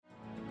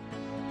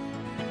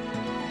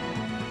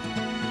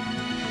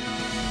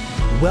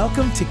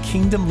Welcome to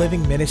Kingdom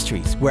Living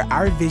Ministries, where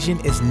our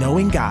vision is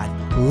knowing God,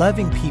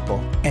 loving people,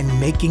 and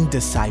making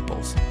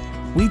disciples.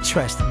 We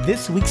trust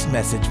this week's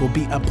message will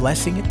be a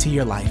blessing to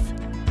your life.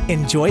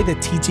 Enjoy the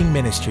teaching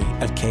ministry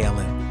of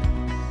KLM.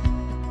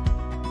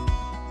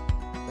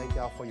 Thank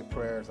y'all for your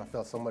prayers. I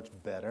felt so much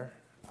better.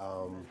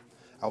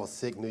 I was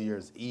sick New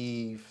Year's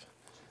Eve.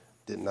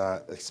 Did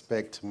not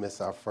expect to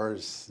miss our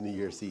first New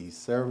Year's Eve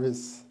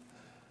service.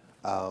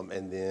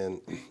 And then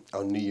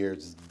on New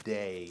Year's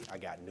Day, I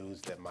got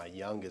news that my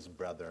youngest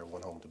brother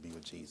went home to be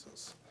with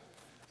Jesus.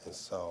 And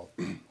so,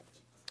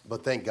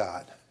 but thank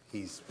God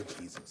he's with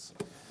Jesus.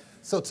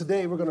 So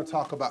today we're going to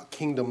talk about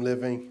kingdom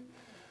living.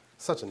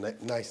 Such a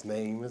nice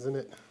name, isn't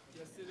it?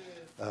 Yes, it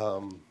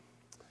is.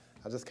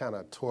 I just kind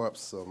of tore up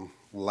some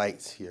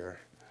lights here.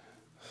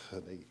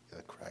 They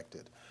cracked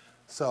it.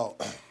 So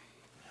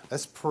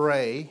let's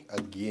pray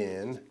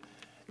again,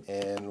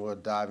 and we'll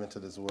dive into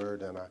this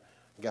word. And I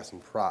got some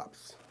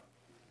props.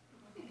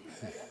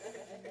 All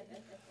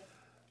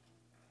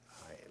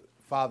right.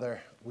 Father,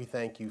 we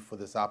thank you for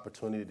this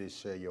opportunity to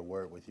share your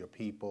word with your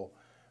people.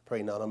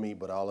 Pray none of me,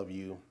 but all of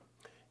you.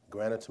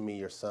 Grant unto me,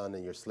 your son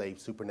and your slave,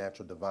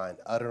 supernatural divine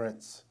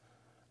utterance,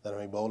 that I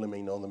may boldly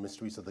make known the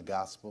mysteries of the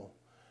gospel.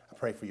 I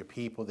pray for your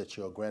people that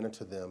you'll grant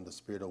unto them the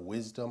spirit of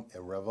wisdom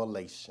and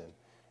revelation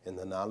in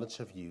the knowledge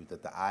of you,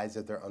 that the eyes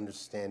of their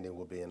understanding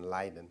will be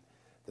enlightened,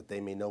 that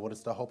they may know what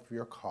is the hope of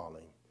your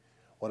calling,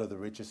 what are the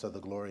riches of the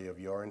glory of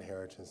your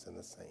inheritance in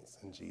the saints.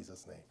 In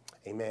Jesus' name,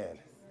 amen.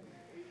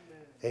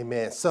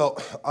 Amen. So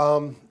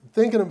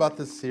thinking about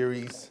this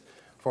series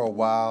for a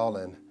while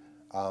and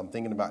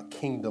thinking about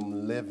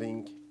kingdom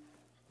living.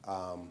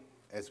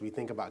 As we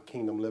think about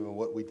kingdom living,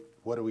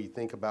 what do we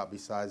think about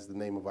besides the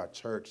name of our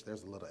church?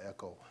 There's a little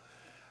echo.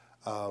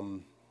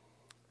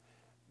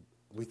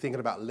 We're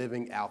thinking about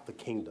living out the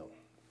kingdom.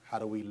 How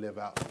do we live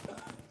out?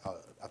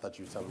 I thought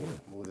you were telling me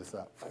to move this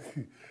up.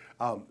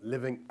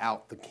 Living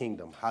out the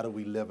kingdom. How do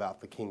we live out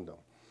the kingdom?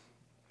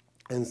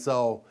 And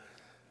so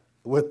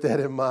with that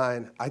in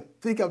mind, I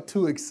think I'm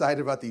too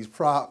excited about these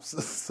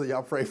props, so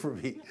y'all pray for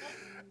me.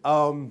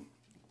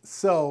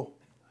 So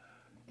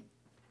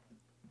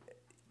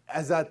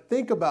as I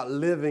think about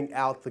living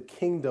out the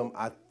kingdom,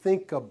 I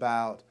think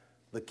about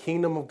the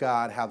kingdom of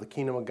God, how the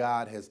kingdom of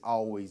God has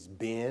always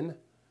been.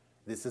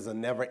 This is a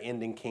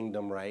never-ending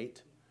kingdom, right?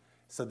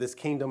 So this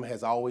kingdom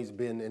has always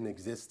been in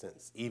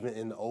existence, even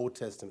in the Old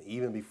Testament,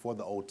 even before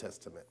the Old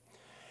Testament.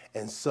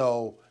 And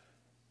so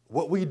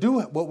what we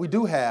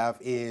do have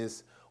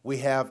is we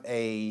have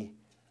a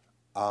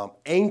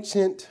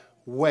ancient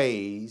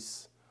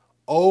ways,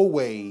 old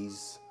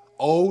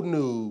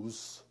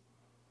news,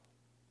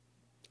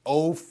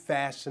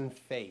 old-fashioned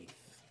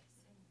faith.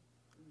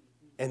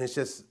 And it's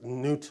just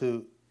new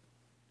to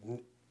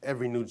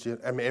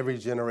every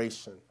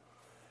generation.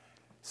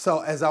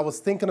 So as I was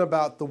thinking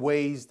about the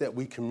ways that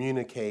we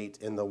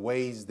communicate and the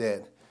way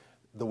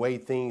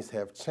things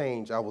have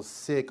changed, I was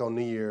sick on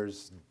New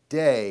Year's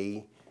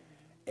Day,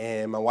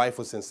 and my wife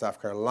was in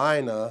South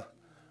Carolina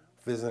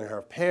visiting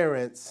her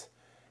parents,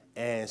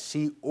 and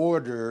she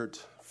ordered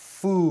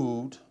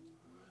food,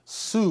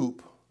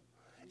 soup,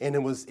 and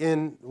it was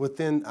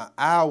within an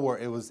hour,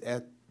 it was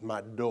at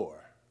my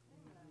door.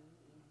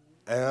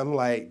 And I'm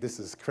like, this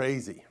is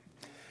crazy.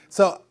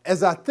 So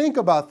as I think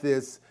about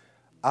this,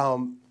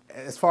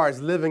 as far as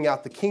living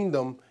out the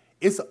kingdom,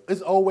 it's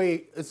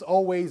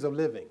always of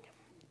living.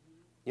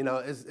 You know,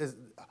 it's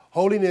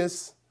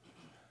holiness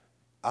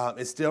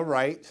is still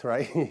right?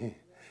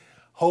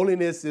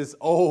 Holiness is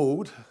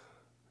old,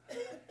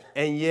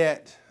 and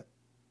yet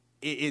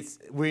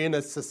we're in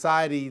a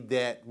society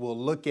that will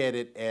look at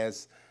it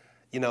as,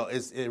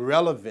 it's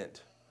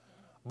irrelevant,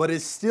 but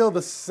it's still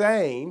the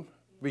same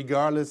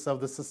regardless of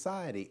the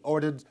society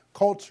or the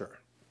culture.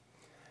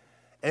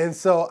 And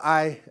so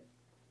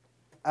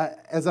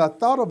as I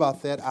thought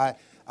about that, I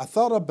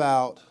thought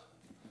about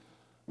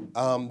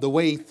the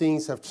way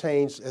things have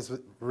changed as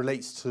it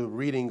relates to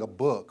reading a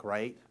book,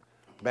 right?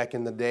 Back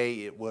in the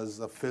day, it was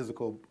a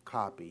physical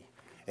copy.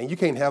 And you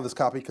can't have this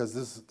copy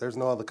because there's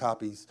no other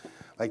copies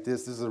like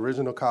this. This is an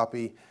original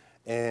copy,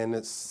 and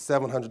it's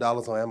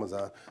 $700 on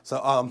Amazon. So,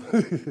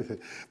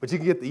 but you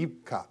can get the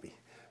e-copy.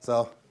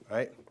 So,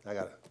 right, I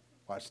got to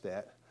watch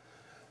that.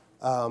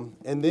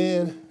 And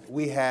then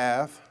we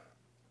have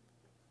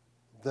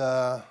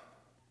the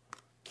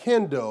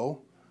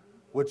Kindle,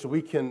 which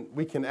we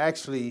can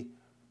actually,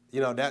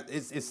 that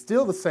it's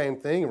still the same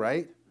thing,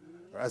 right?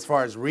 As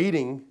far as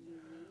reading,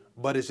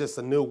 but it's just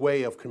a new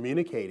way of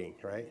communicating,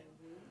 right?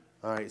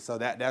 All right, so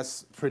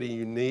that's pretty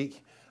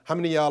unique. How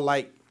many of y'all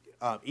like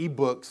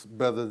ebooks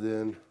better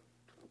than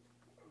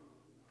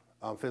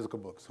physical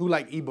books? Who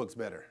like ebooks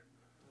better?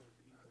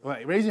 All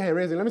right, raise your hand.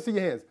 Let me see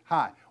your hands.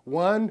 High.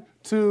 1,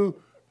 2,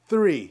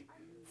 3,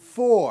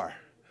 4.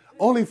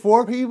 Only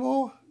 4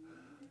 people?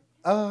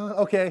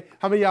 Okay.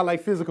 How many of y'all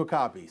like physical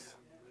copies?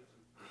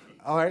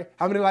 All right.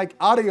 How many like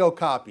audio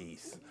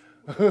copies?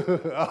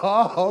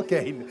 Oh,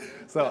 okay.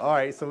 So, all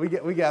right. So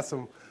we got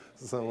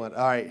someone.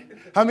 All right.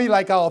 How many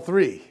like all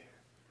 3?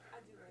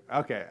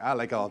 Okay. I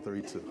like all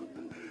 3 too.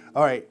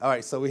 All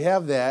right. So we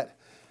have that.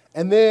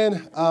 And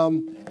then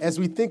as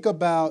we think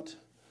about,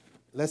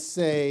 let's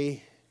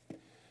say,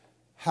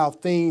 how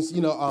things,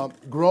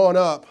 growing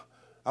up,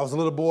 I was a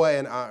little boy,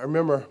 and I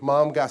remember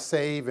Mom got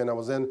saved, and I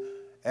was in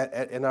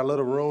our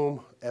little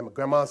room at my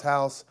grandma's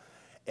house,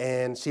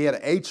 and she had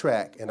an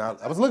 8-track, and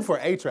I was looking for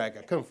an 8-track.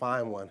 I couldn't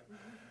find one.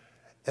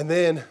 And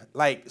then,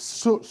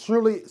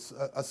 surely,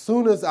 as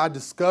soon as I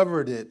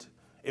discovered it,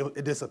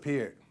 it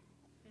disappeared.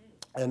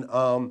 And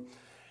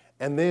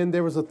then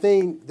there was a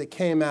thing that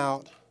came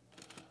out,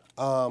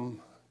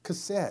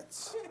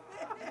 cassettes.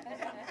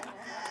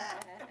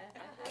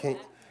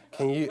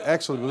 Can you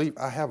actually believe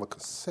I have a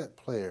cassette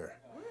player?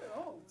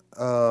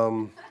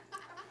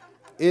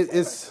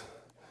 It's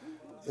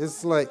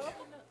like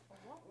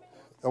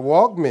a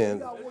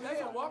Walkman.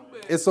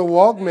 It's a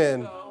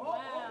Walkman.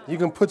 You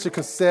can put your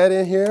cassette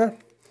in here,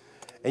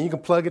 and you can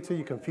plug it to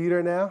your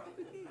computer now.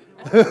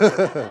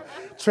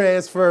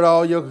 Transfer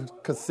all your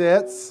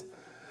cassettes,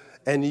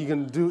 and you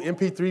can do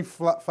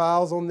MP3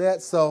 files on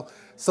that. So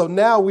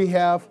now we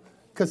have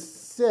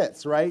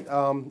cassettes, right?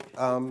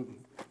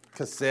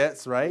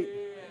 Cassettes, right?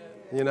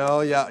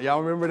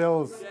 Y'all remember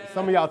those?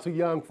 Some of y'all too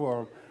young for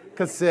them.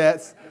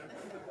 Cassettes.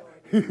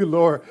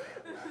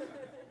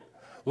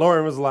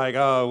 Lauren was like,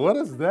 what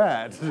is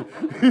that?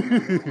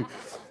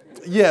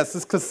 Yes,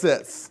 it's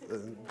cassettes.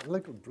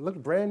 Look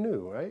brand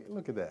new, right?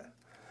 Look at that.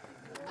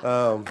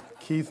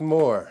 Keith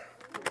Moore,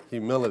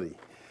 humility.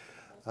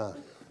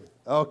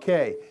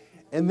 Okay,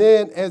 and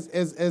then as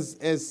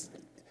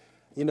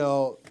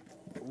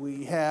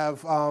we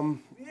have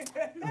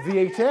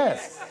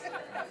VHS,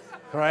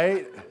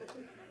 right?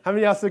 How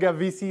many of y'all still got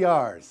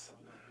VCRs?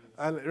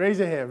 Raise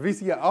your hand.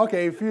 VCR.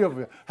 Okay, a few of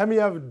you. How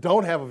many of you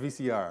don't have a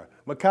VCR?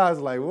 Makai's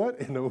like, what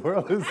in the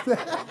world is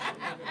that?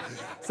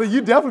 So you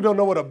definitely don't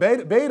know what a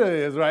beta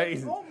is,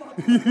 right? Oh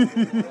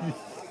my.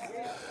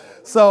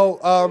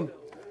 So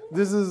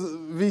this is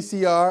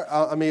VCR.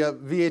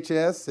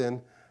 VHS,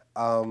 and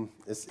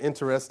it's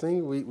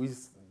interesting.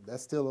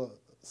 That's still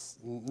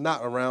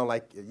not around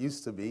like it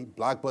used to be.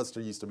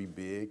 Blockbuster used to be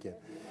big,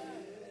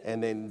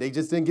 and then they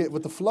just didn't get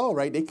with the flow,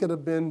 right? They could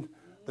have been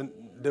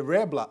the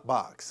red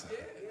box.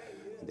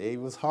 They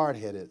was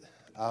hard-headed.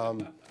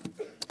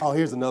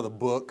 Here's another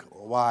book,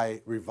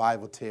 Why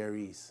Revival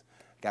Tarries.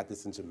 Got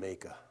this in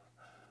Jamaica.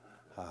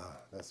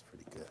 That's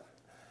pretty good.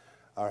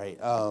 All right.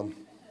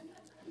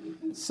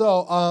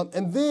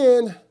 And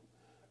then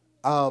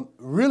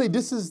really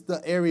this is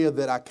the area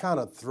that I kind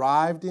of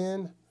thrived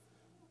in.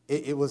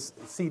 It was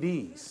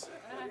CDs.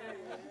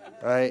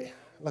 All right?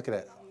 Look at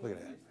that.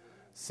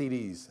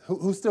 CDs.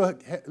 Who still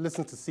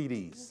listens to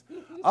CDs?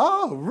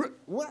 Oh,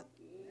 what?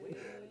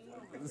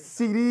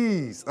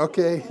 CDs.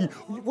 Okay.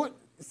 What?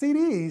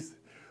 CDs?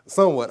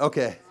 Somewhat.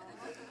 Okay.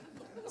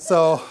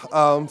 So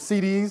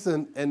CDs,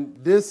 and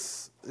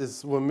this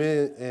is when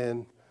me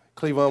and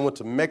Cleavon went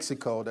to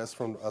Mexico. That's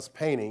from us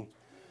painting.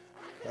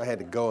 I had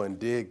to go and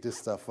dig this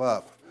stuff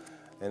up.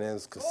 And then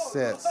it's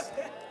cassettes,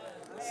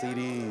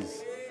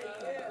 CDs.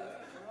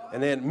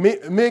 And then me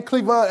and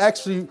Cleavon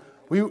actually,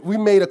 we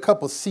made a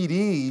couple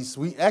CDs.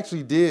 We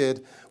actually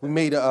did. We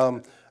made,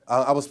 I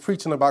was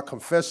preaching about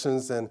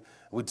confessions, and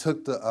we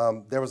took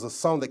there was a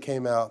song that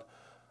came out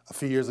a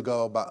few years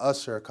ago by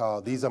Usher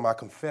called These Are My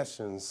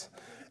Confessions,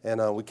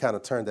 and we kind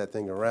of turned that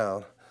thing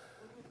around.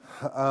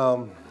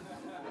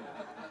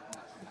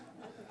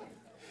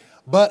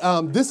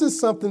 But this is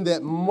something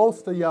that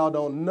most of y'all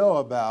don't know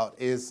about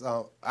is,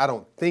 I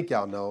don't think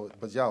y'all know,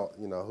 but y'all,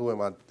 who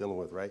am I dealing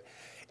with, right?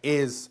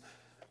 Is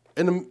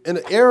in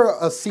the era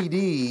of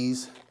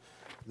CDs,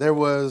 there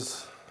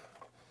was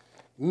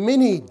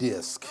mini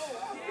disc.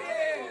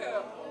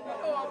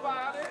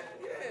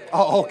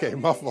 Oh, okay,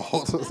 my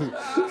fault.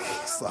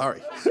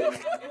 Sorry.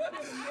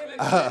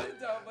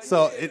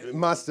 So it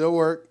might still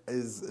work.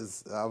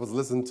 I was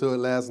listening to it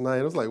last night.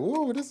 I was like,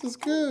 whoa, this is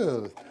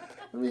good.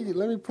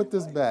 Let me put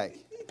this back.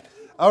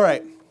 All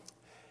right.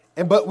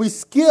 But we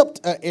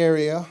skipped an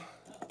area.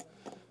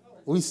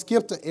 We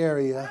skipped an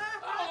area.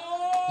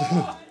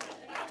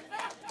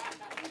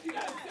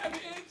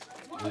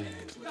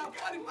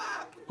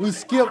 We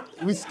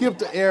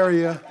skipped an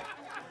area,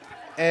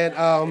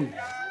 and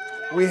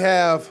we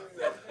have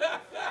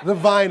the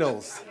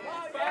vinyls,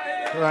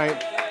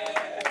 right?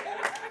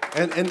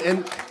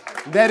 And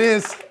that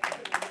is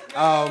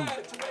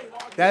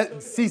that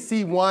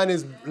CC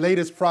Wine's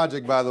latest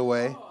project, by the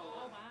way.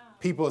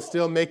 People are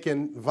still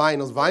making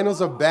vinyls.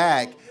 Vinyls are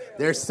back.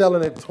 They're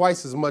selling it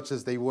twice as much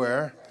as they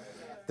were.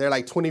 They're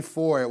like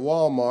 $24 at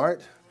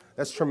Walmart.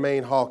 That's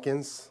Tremaine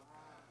Hawkins.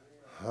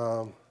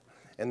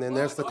 And then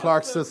there's the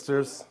Clark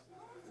sisters.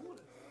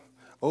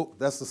 Oh,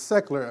 that's the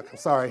Secular. I'm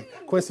sorry,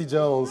 Quincy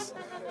Jones.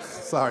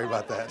 Sorry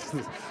about that.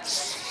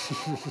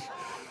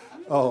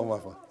 Oh, my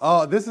fault.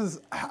 Oh, this is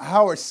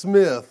Howard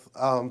Smith.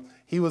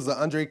 He was an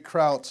Andre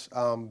Crouch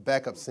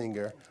backup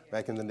singer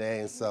back in the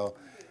day, and so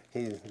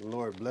the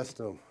Lord blessed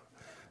him.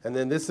 And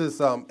then this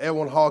is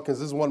Edwin Hawkins.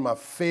 This is one of my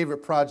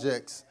favorite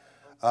projects.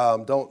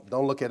 Don't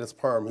look at his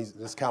perm.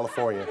 It's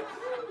California.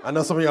 I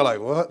know some of y'all are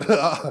like,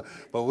 what?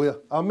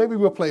 But maybe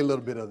we'll play a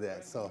little bit of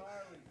that. So,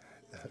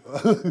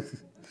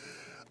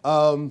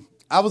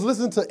 I was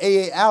listening to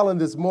A.A. Allen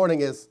this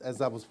morning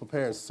as I was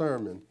preparing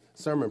sermon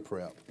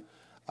prep.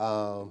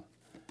 I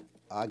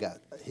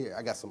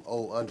got some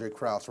old Andre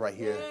Crouch right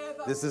here.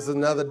 This is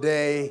Another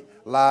Day,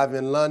 live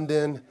in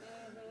London.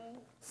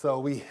 So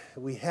we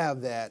have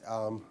that.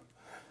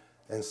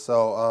 And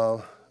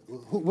so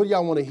what do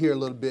y'all want to hear a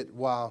little bit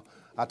while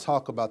I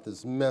talk about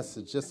this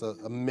message? Just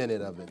a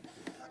minute of it.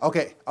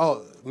 Okay.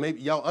 Oh,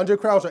 maybe y'all Andre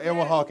Crouch or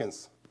Edwin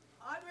Hawkins?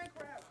 Andre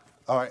Crouch.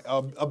 All right.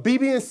 A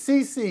BB and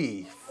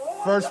CC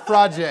first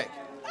project.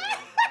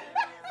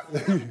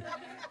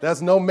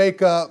 That's no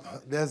makeup.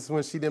 That's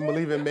when she didn't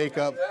believe in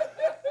makeup.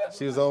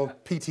 She was on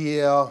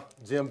PTL,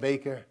 Jim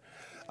Baker.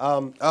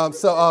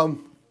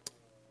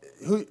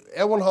 Who?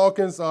 Edwin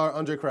Hawkins or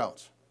Andre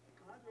Crouch?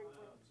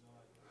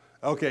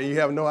 Okay, you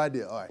have no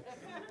idea. All right.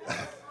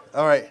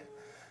 All right.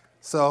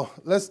 So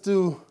let's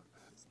do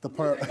the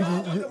perm.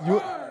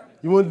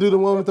 You want to do the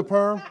one with the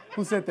perm?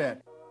 Who said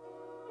that?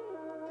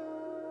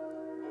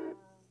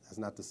 That's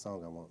not the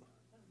song I want.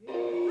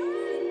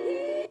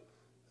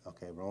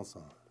 Okay, wrong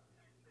song.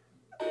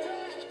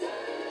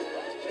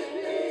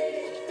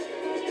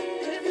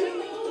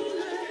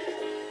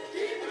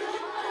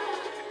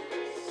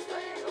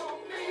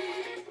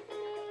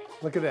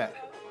 Look at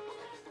that.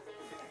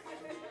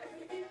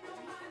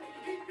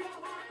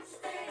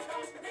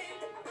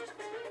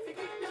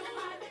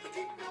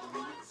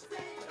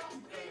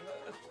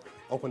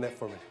 Open that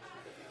for me.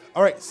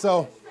 All right,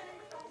 so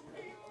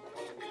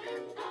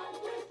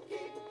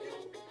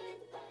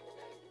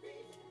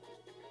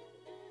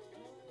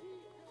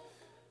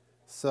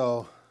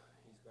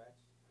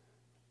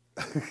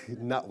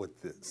not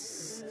with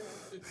this.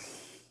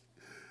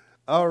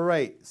 All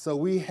right, so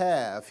we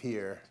have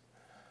here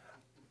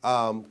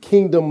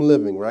kingdom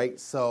living, right?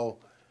 So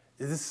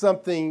is this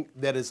something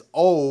that is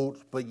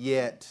old but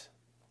yet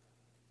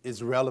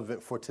is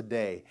relevant for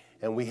today?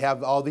 And we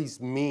have all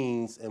these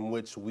means in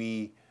which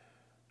we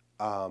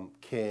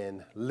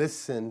can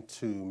listen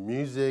to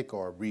music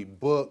or read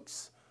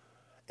books,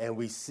 and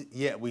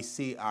yet we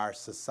see our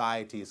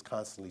society is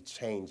constantly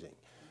changing.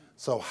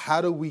 So how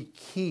do we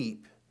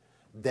keep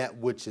that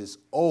which is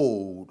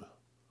old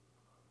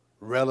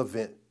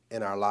relevant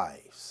in our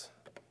lives?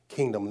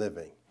 Kingdom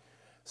living.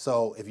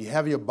 So if you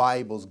have your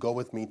Bibles, go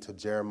with me to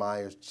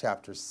Jeremiah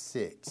chapter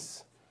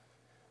 6.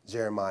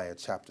 Jeremiah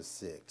chapter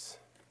 6.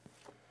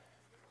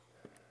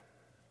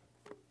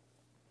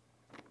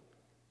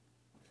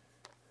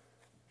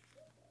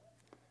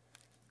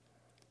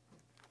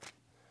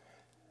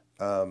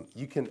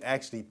 You can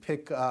actually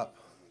pick up,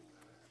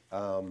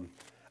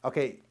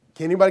 okay,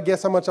 can anybody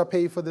guess how much I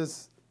paid for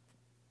this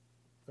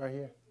right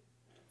here?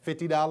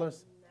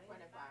 $50?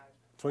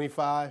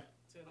 25?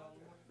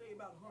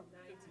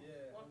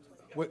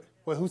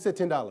 Wait, who said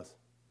 $10?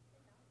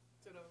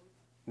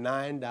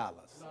 $9.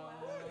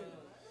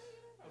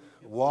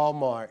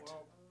 Walmart,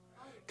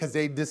 because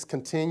they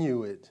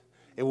discontinue it.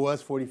 It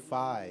was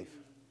 $45.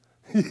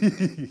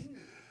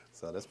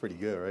 So that's pretty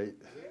good, right?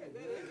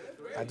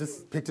 I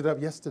just picked it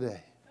up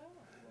yesterday.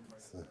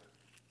 So,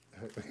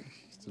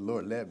 the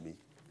Lord led me.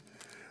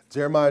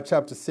 Jeremiah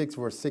chapter 6,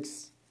 verse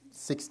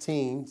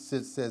 16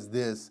 says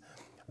this,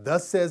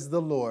 "Thus says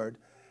the Lord,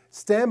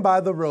 stand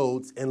by the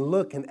roads and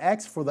look and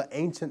ask for the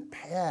ancient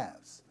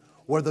paths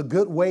where the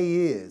good way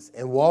is,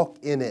 and walk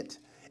in it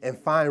and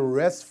find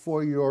rest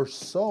for your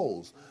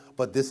souls."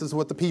 But this is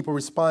what the people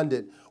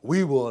responded: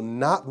 "We will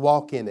not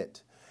walk in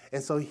it."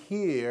 And so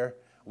here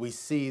we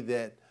see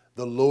that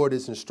the Lord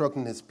is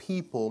instructing his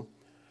people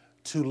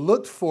to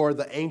look for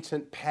the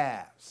ancient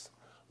paths,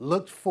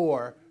 look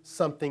for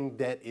something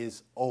that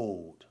is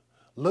old,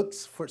 look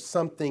for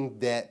something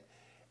that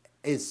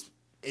is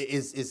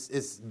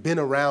been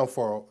around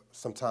for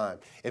some time.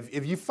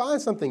 If you find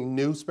something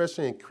new,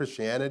 especially in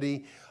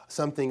Christianity,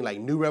 something like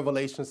new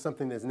revelation,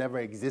 something that's never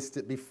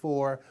existed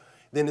before,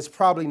 then it's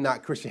probably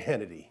not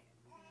Christianity.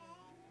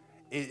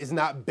 It's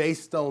not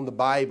based on the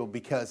Bible,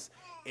 because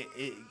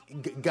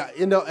God,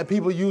 and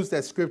people use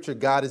that scripture,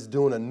 God is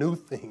doing a new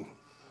thing.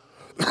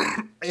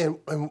 and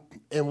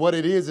what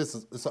it is,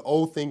 it's an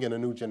old thing in a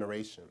new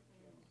generation.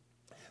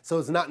 So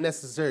it's not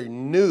necessarily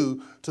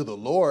new to the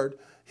Lord.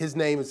 His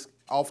name is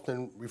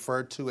often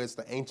referred to as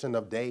the Ancient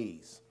of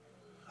Days,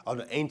 or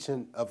the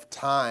Ancient of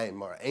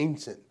Time, or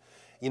ancient,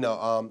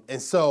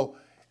 and so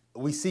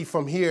we see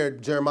from here,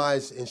 Jeremiah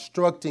is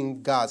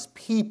instructing God's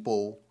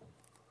people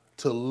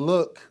to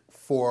look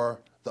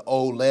for the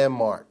old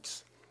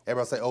landmarks.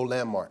 Everybody say old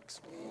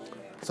landmarks.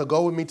 So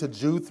go with me to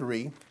Jude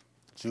 3.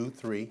 Jude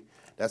 3.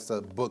 That's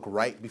the book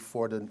right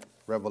before the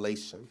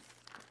Revelation.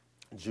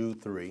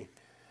 Jude 3.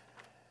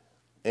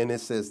 And it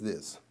says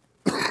this.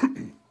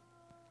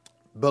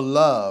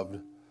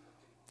 "Beloved,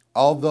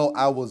 although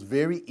I was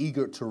very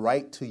eager to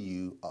write to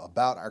you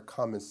about our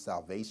common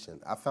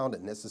salvation, I found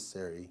it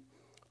necessary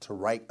to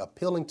write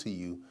appealing to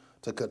you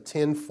to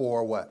contend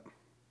for" what?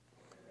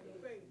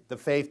 The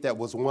faith that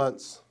was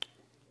once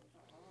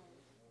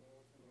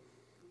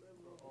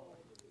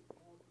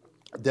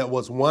that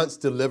was once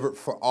delivered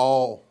for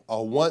all,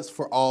 or once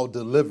for all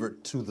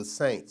delivered to the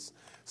saints.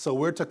 So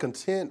we're to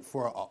contend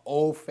for an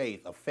old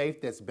faith, a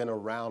faith that's been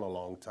around a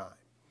long time.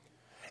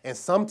 And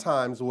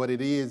sometimes what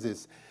it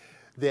is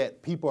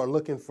that people are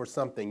looking for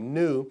something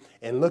new,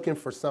 and looking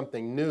for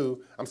something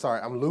new.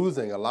 I'm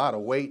losing a lot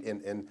of weight,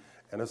 and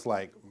it's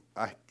like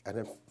I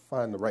didn't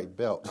find the right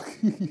belt.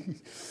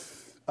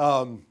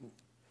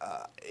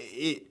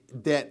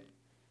 That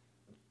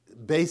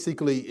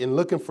basically, in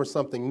looking for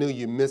something new,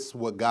 you miss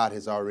what God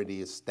has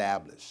already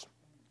established.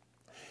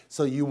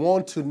 So you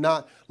want to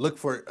not look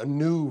for a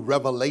new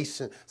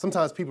revelation.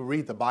 Sometimes people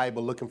read the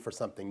Bible looking for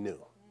something new,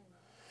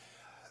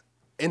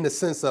 in the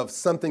sense of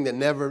something that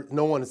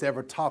no one has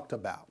ever talked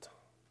about,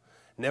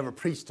 never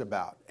preached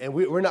about. And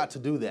we're not to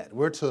do that.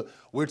 We're to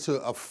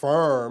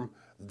affirm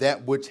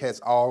that which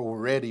has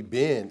already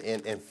been,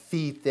 and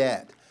feed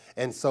that.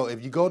 And so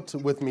if you go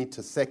with me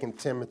to 2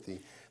 Timothy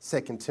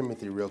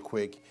real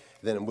quick,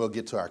 then we'll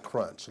get to our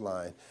crunch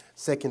line.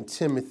 2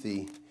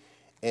 Timothy,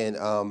 and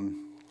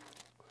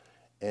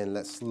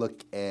let's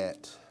look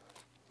at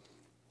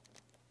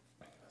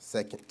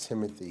 2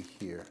 Timothy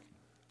here.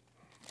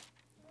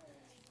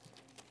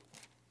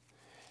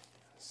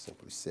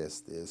 Simply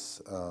says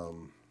this.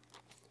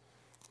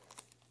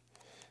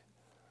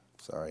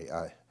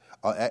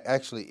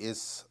 Actually,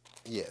 it's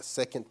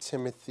 2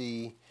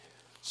 Timothy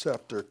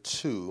chapter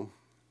 2.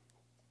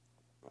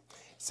 It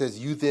says,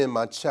 "You then,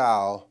 my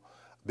child,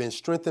 been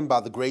strengthened by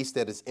the grace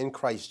that is in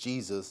Christ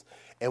Jesus,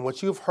 and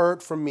what you have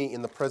heard from me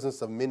in the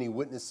presence of many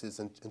witnesses,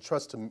 and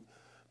trust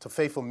to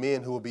faithful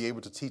men who will be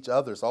able to teach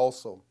others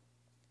also."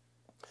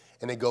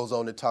 And it goes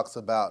on, it talks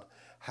about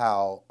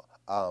how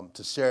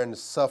to share in the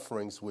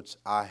sufferings which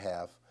I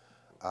have.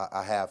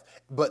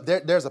 But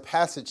there's a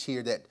passage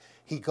here that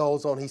he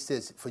goes on, he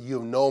says, "For you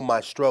have known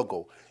my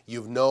struggle."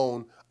 You've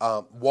known,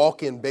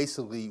 walk in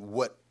basically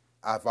what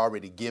I've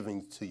already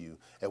given to you,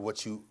 and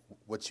what you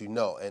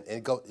know. And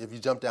if you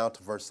jump down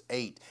to verse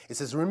 8, it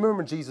says,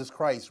 "Remember Jesus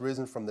Christ,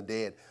 risen from the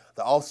dead,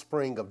 the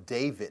offspring of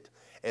David,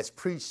 as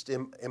preached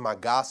in my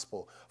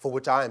gospel, for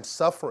which I am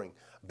suffering,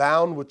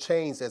 bound with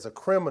chains as a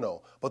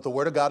criminal. But the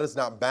word of God is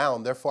not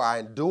bound. Therefore I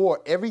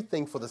endure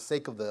everything for the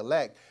sake of the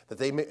elect, that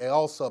they may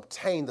also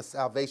obtain the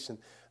salvation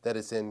that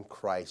is in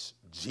Christ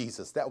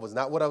Jesus." That was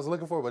not what I was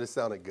looking for, but it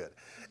sounded good.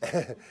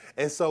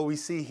 And so we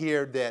see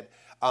here that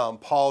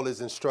Paul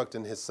is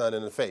instructing his son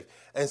in the faith.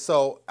 And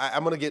so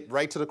I'm going to get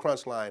right to the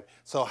crunch line.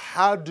 So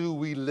how do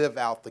we live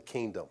out the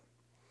kingdom?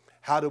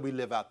 How do we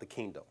live out the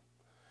kingdom?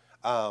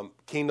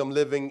 Kingdom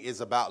living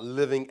is about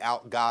living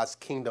out God's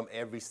kingdom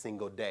every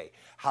single day.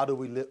 How do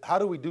we live? How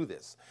do we do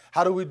this?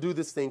 How do we do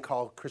this thing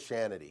called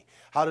Christianity?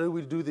 How do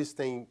we do this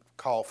thing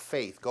called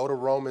faith? Go to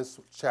Romans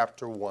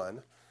chapter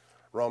 1.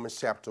 Romans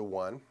chapter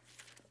 1.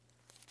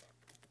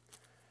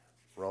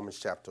 Romans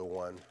chapter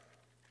 1.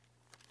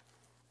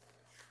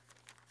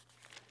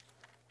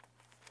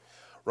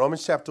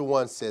 Romans chapter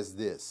 1 says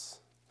this,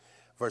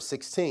 verse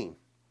 16.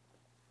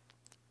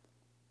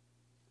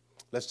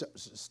 Let's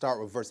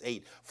start with verse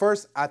 8.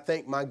 "First, I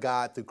thank my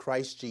God through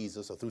Christ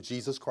Jesus," or through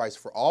Jesus Christ,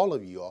 "for all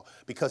of you all,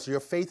 because your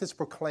faith is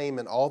proclaimed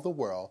in all the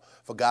world.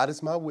 For God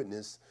is my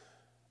witness,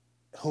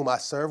 whom I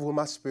serve with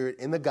my spirit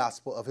in the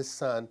gospel of his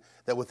Son,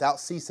 that without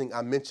ceasing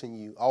I mention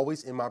you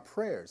always in my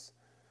prayers,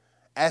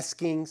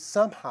 asking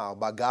somehow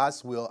by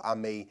God's will I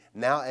may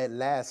now at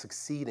last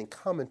succeed in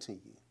coming to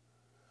you.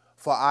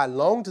 For I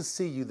long to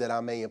see you, that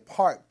I may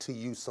impart to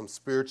you some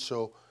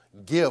spiritual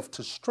gift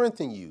to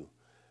strengthen you,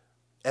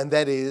 and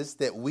that is,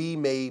 that we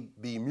may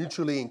be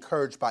mutually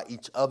encouraged by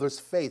each other's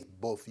faith,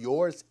 both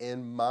yours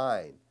and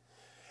mine."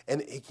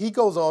 And he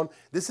goes on,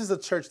 this is a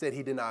church that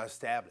he did not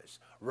establish.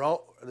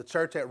 The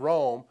church at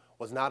Rome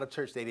was not a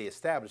church that he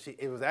established.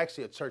 It was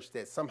actually a church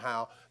that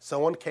somehow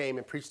someone came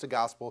and preached the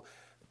gospel,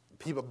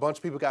 a bunch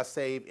of people got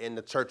saved, and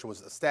the church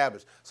was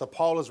established. So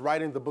Paul is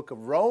writing the book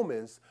of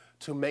Romans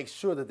to make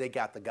sure that they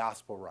got the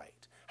gospel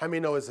right. How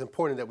many know it's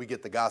important that we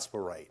get the gospel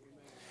right?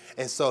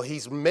 And so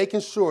he's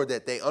making sure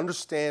that they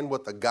understand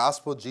what the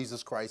gospel of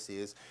Jesus Christ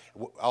is,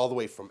 all the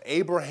way from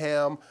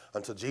Abraham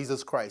until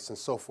Jesus Christ and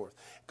so forth.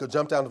 Go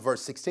jump down to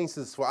verse 16. It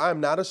says, "For I am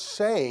not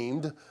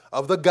ashamed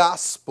of the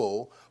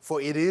gospel, for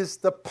it is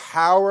the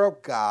power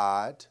of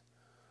God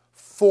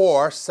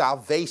for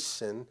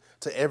salvation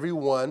to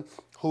everyone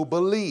who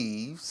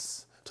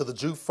believes, to the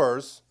Jew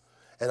first,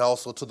 and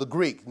also to the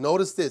Greek."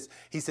 Notice this.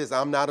 He says,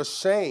 "I'm not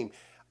ashamed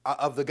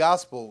of the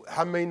gospel."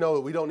 How many know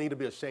that we don't need to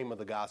be ashamed of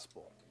the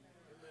gospel?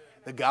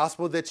 The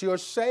gospel that you're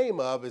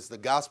ashamed of is the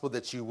gospel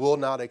that you will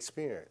not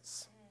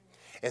experience.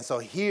 And so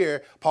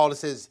here, Paul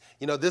says,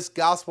 this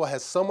gospel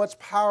has so much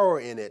power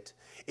in it.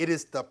 It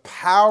is the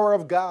power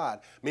of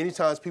God. Many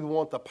times people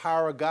want the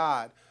power of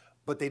God,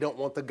 but they don't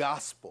want the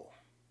gospel.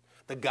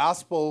 The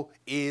gospel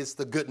is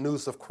the good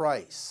news of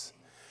Christ.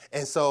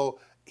 And so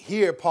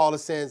here, Paul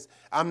is saying,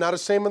 "I'm not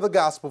ashamed of the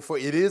gospel, for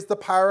it is the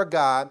power of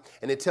God,"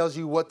 and it tells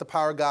you what the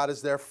power of God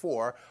is there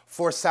for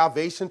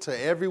salvation to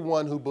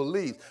everyone who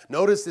believes.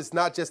 Notice it's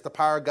not just the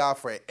power of God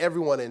for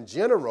everyone in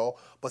general,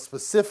 but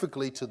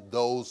specifically to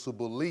those who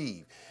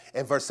believe.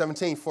 in verse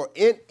 17, for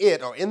in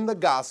it, or in the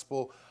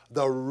gospel,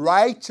 the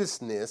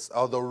righteousness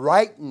or the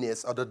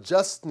rightness or the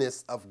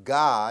justness of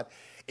God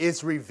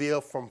is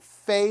revealed from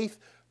faith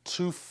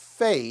to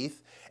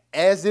faith,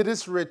 as it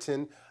is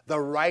written, the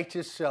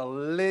righteous shall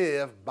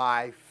live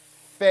by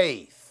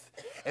faith.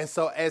 And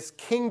so as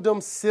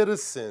kingdom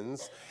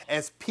citizens,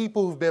 as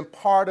people who've been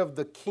part of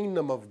the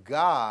kingdom of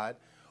God,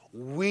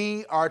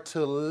 we are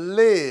to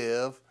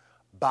live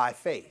by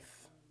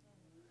faith.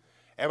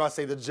 Everybody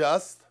say the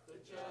just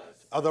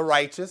or the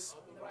righteous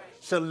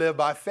shall live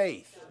by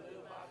faith.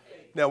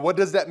 Now, what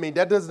does that mean?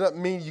 That does not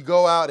mean you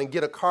go out and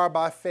get a car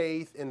by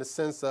faith in the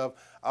sense of,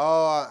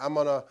 oh, I'm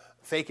going to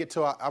faith it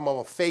till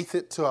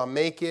I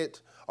make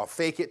it, or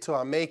fake it till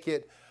I make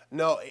it.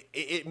 No,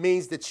 it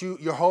means that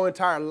your whole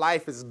entire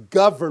life is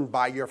governed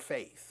by your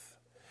faith.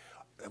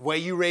 The way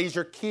you raise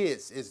your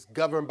kids is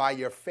governed by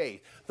your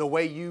faith. The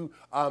way you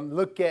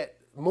look at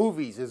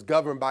movies is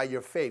governed by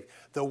your faith.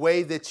 The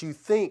way that you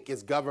think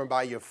is governed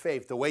by your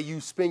faith. The way you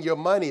spend your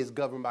money is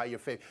governed by your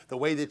faith. The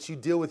way that you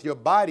deal with your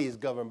body is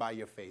governed by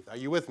your faith. Are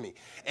you with me?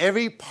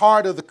 Every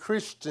part of the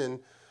Christian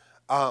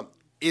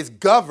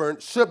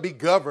should be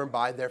governed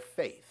by their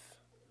faith,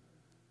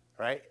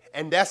 right?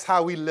 And that's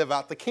how we live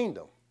out the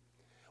kingdom.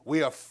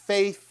 We are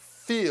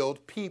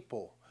faith-filled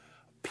people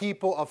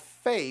of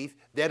faith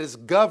that is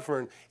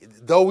governed.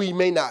 Though we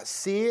may not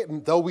see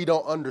it, though we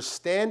don't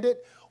understand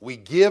it, we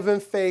give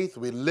in faith,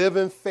 we live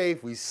in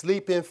faith, we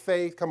sleep in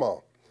faith. Come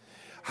on.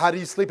 How do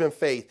you sleep in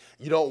faith?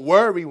 You don't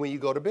worry when you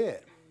go to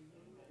bed.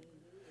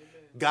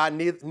 God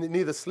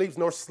neither sleeps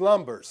nor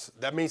slumbers.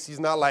 That means he's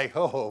not like,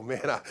 oh,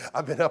 man,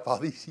 I've been up all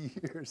these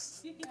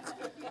years.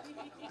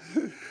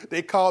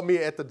 They called me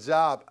at the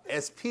job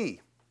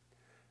SP,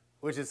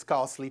 which is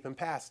called sleeping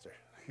pastor.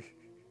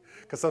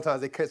 Because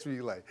sometimes they catch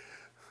me like,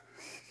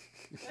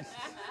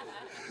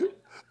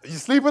 you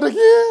sleeping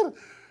again?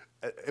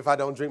 If I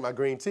don't drink my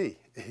green tea.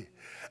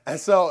 And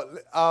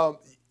so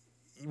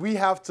we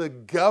have to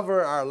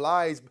govern our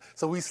lives.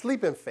 So we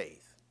sleep in faith.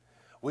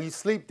 We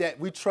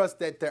trust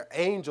that there are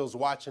angels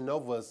watching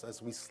over us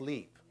as we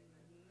sleep.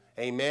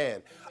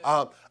 Amen.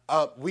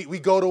 We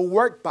go to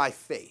work by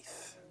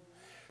faith.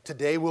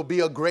 Today will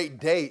be a great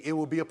day. It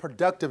will be a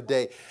productive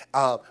day.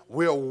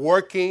 We're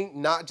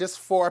working not just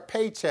for a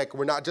paycheck.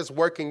 We're not just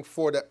working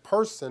for that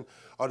person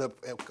or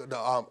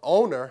the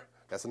owner.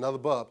 That's another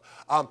bub.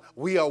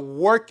 We are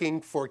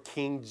working for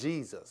King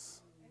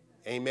Jesus.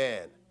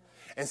 Amen.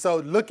 And so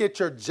look at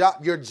your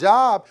job. Your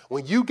job,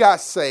 when you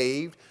got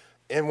saved,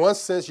 in one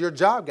sense, your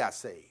job got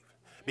saved.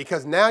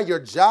 Because now your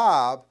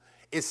job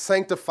is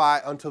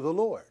sanctified unto the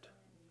Lord.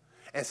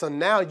 And so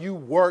now you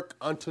work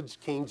unto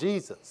King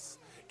Jesus.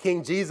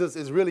 King Jesus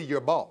is really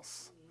your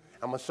boss.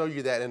 I'm going to show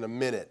you that in a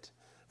minute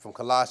from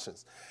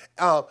Colossians.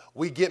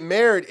 We get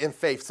married in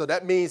faith. So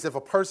that means if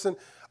a person,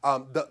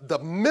 the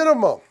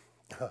minimum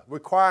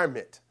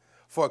requirement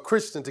for a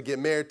Christian to get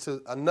married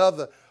to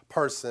another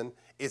person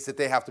is that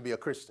they have to be a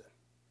Christian.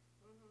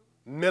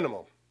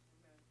 Minimum.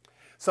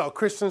 So a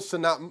Christian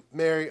should not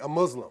marry a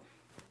Muslim.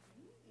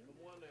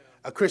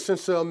 A Christian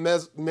should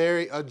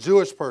marry a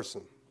Jewish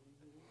person.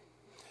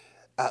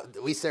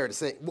 We say the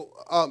same.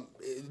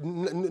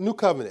 New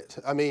covenant.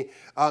 I mean,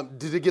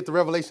 did it get the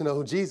revelation of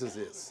who Jesus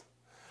is?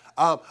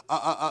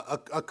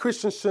 A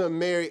Christian shouldn't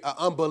marry an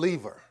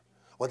unbeliever,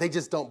 or they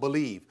just don't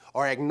believe,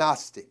 or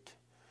agnostic.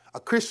 A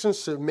Christian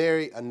should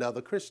marry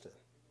another Christian,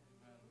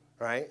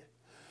 right?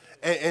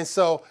 And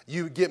so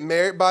you get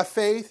married by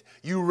faith.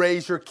 You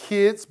raise your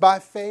kids by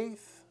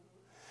faith.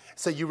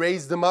 So you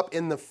raise them up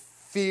in the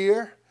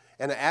fear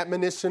and the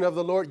admonition of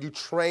the Lord. You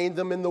train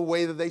them in the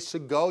way that they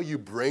should go. You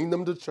bring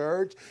them to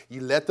church.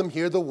 You let them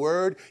hear the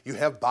word. You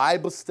have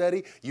Bible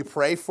study. You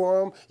pray for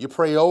them. You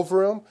pray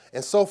over them,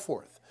 and so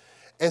forth.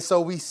 And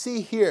so we see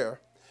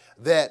here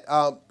that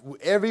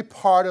every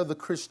part of the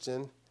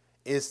Christian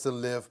is to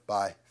live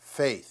by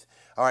faith.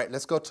 All right,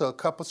 let's go to a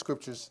couple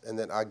scriptures, and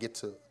then I'll get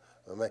to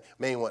the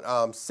main one.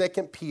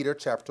 2 Peter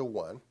chapter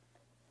 1.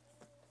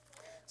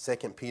 2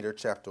 Peter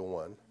chapter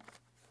 1.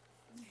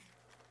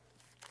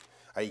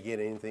 Are you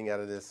getting anything out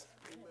of this?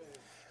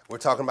 We're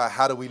talking about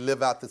how do we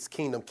live out this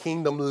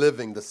kingdom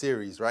living, the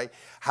series, right?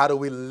 How do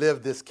we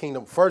live this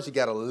kingdom? First, you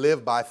got to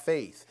live by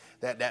faith.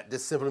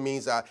 This simply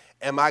means,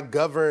 am I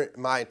governed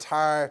my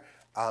entire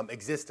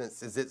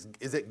existence?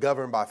 Is it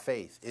governed by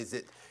faith?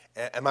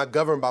 Am I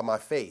governed by my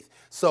faith?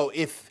 So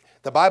if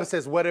the Bible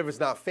says whatever is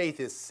not faith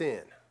is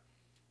sin.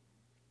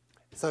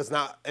 So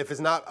if it's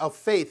not of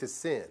faith, it's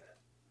sin.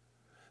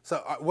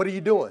 So what are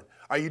you doing?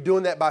 Are you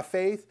doing that by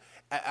faith?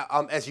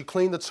 As you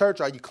clean the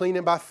church, are you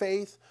cleaning by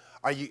faith?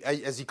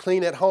 As you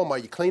clean at home, are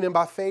you cleaning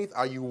by faith?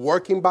 Are you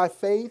working by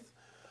faith?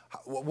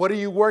 What are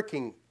you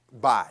working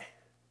by?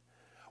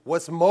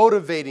 What's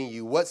motivating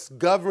you? What's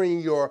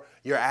governing your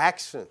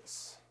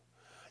actions?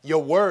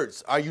 Your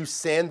words, are you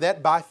saying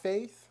that by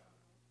faith?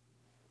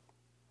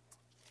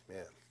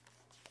 Man.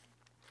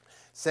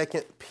 2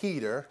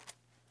 Peter,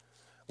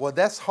 well,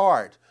 that's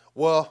hard.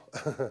 Well,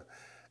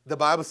 the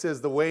Bible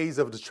says the ways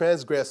of the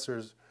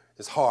transgressors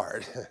is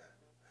hard.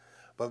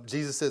 But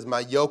Jesus says, my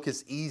yoke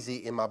is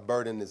easy and my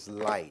burden is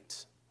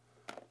light.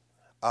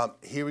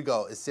 Here we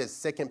go. It says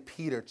 2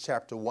 Peter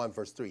chapter 1,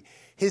 verse 3.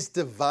 His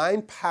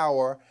divine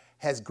power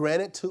has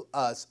granted to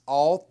us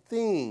all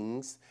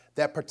things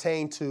that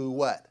pertain to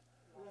what?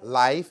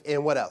 Life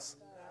and what else?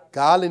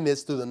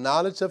 Godliness through the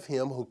knowledge of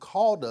him who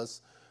called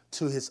us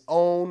to his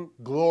own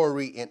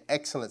glory and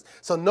excellence.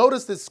 So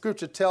notice this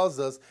scripture tells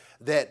us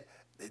that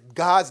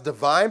God's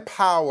divine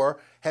power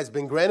has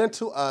been granted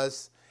to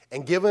us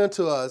and given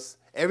to us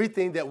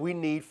everything that we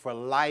need for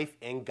life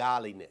and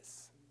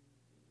godliness.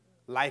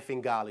 Life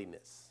and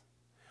godliness.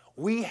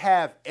 We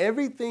have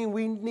everything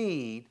we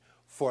need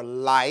for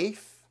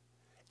life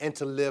and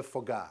to live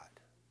for God.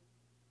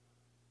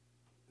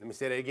 Let me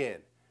say that again.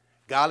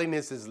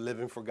 Godliness is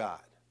living for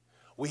God.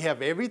 We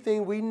have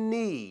everything we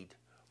need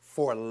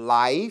for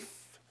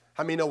life.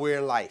 How many know we're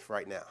in life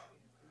right now?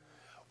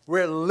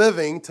 We're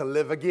living to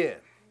live again.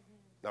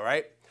 All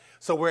right?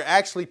 So we're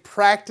actually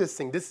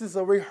practicing. This is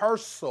a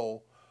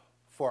rehearsal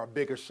for a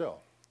bigger show.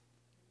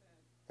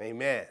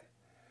 Amen.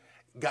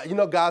 God, you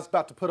know God's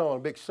about to put on a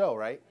big show,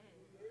 right?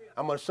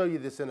 I'm going to show you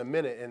this in a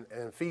minute in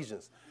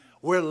Ephesians.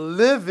 We're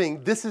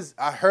living.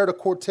 I heard a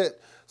quartet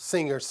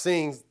singer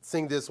sing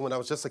this when I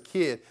was just a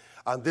kid.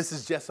 This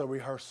is just a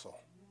rehearsal.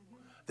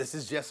 This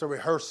is just a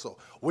rehearsal.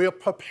 We're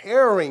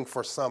preparing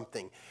for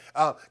something.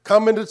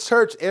 Coming to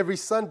church every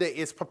Sunday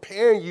is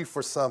preparing you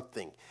for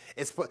something.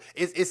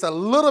 It's a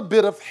little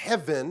bit of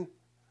heaven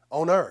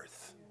on earth.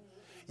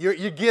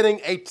 You're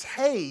getting a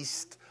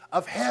taste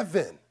of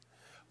heaven.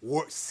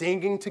 We're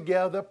singing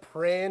together,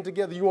 praying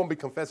together. You won't be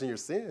confessing your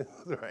sins,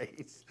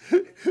 right?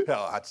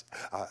 No,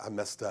 I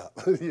messed up.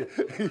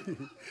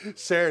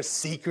 Sharing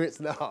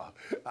secrets. No,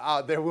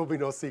 there will be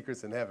no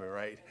secrets in heaven,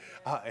 right?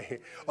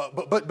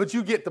 But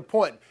you get the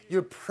point.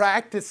 You're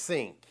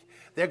practicing.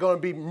 There's going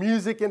to be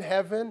music in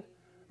heaven,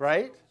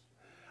 right?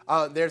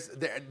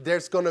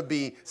 There's going to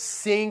be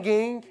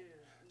singing,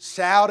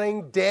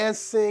 shouting,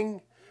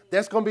 dancing.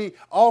 There's going to be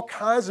all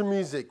kinds of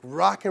music,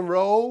 rock and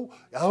roll.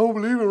 I don't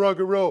believe in rock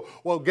and roll.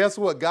 Well, guess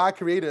what? God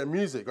created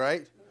music,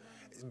 right?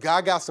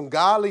 God got some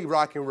godly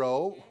rock and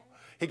roll.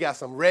 He got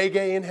some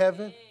reggae in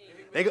heaven.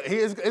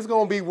 It's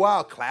going to be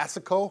wild,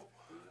 classical,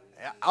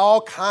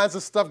 all kinds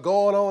of stuff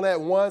going on at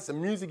once,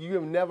 and music you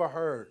have never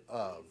heard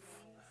of.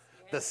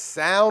 The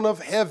sound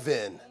of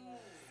heaven,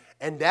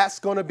 and that's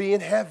going to be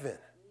in heaven.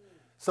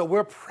 So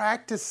we're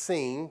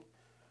practicing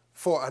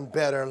for a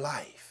better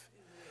life.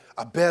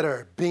 A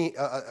better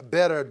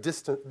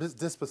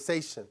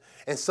dispensation.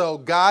 And so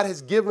God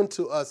has given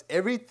to us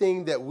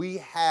everything that we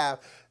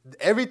have,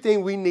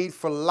 everything we need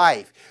for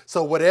life.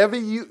 So whatever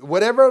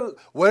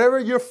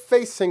you're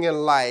facing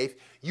in life,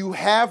 you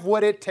have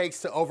what it takes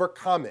to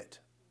overcome it.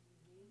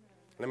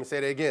 Let me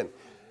say that again.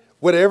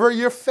 Whatever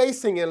you're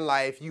facing in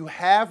life, you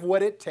have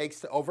what it takes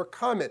to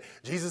overcome it.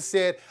 Jesus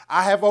said,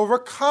 I have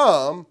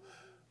overcome.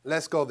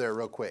 Let's go there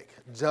real quick.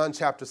 John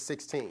chapter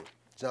 16.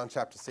 John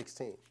chapter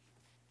 16.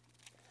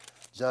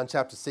 John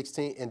chapter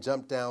 16, and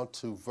jump down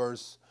to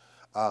verse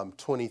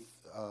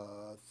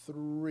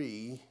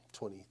 23.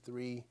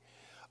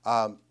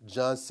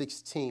 John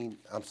 16,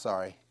 I'm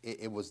sorry,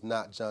 it was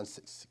not John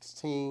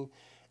 16.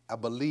 I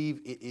believe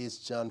it is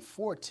John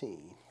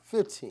 14,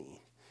 15.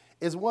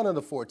 It's one of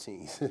the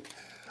 14s.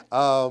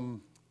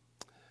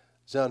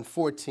 John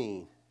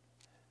 14.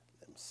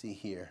 Let me see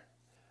here.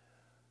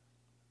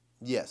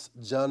 Yes,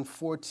 John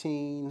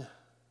 14,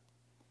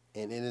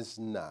 and it is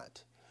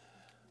not.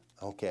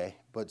 Okay,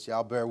 but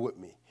y'all bear with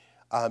me.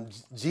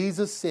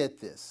 Jesus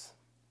said this.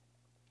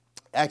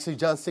 Actually,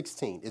 John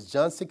 16. It's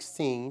John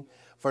 16,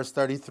 verse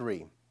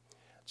 33.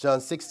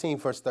 John 16,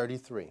 verse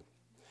 33.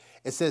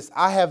 It says,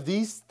 I have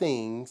said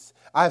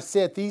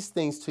these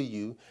things to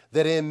you,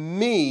 that in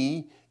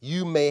me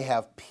you may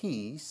have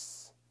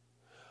peace,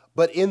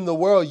 but in the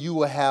world you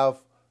will have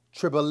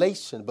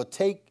tribulation. But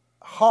take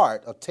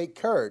heart, or take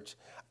courage,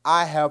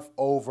 I have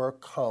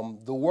overcome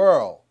the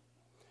world.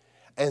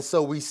 And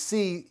so we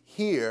see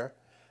here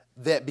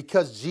that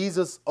because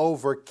Jesus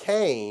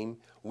overcame,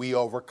 we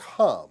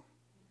overcome.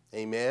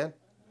 Amen?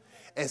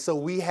 And so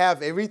we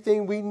have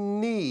everything we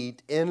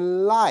need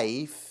in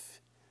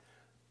life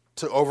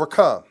to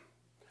overcome.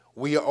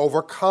 We are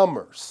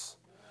overcomers.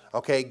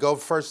 Okay, go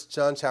 1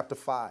 John chapter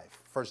 5.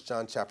 1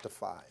 John chapter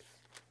 5.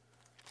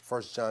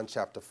 1 John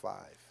chapter 5.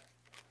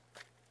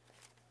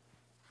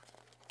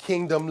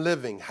 Kingdom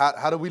living.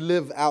 How do we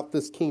live out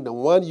this kingdom?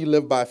 One, you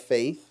live by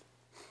faith.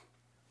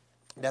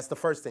 That's the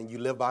first thing. You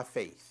live by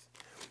faith.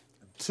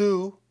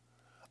 Two,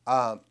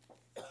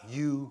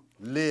 you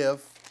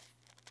live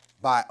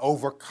by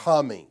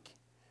overcoming.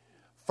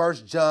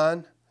 1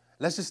 John,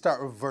 let's just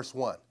start with verse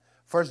 1.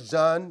 1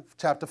 John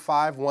chapter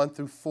 5, 1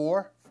 through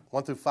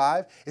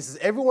 5. It says,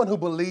 everyone who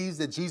believes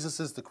that Jesus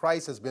is the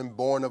Christ has been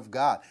born of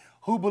God.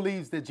 Who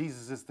believes that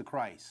Jesus is the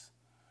Christ?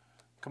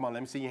 Come on,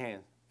 let me see your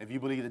hand. If you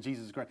believe that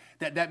Jesus is Christ,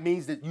 that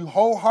means that you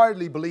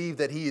wholeheartedly believe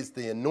that he is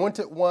the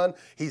anointed one.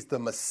 He's the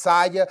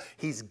Messiah.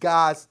 He's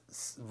God's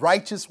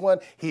righteous one.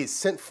 He is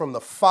sent from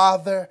the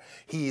Father.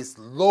 He is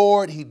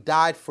Lord. He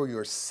died for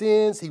your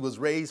sins. He was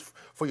raised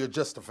for your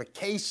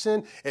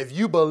justification, if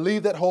you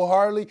believe that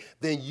wholeheartedly,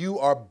 then you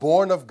are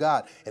born of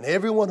God. And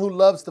everyone who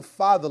loves the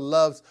Father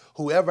loves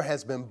whoever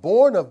has been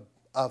born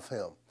of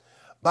him.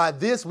 By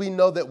this we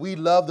know that we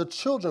love the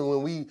children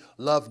when we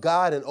love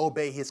God and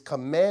obey his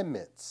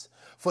commandments.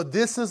 For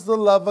this is the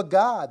love of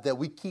God, that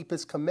we keep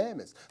his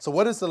commandments. So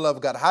what is the love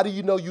of God? How do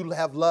you know you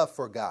have love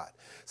for God?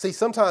 See,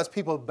 sometimes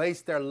people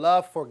base their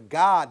love for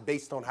God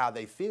based on how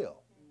they feel.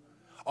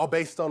 Or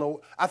based on,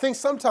 I think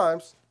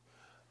sometimes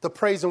the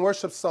praise and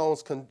worship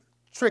songs can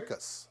trick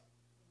us.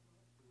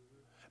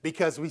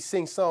 Because we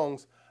sing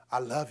songs, I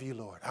love you,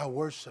 Lord. I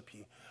worship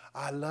you.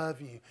 I love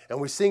you.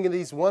 And we're singing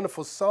these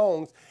wonderful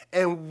songs,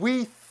 and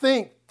we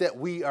think that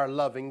we are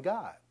loving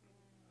God.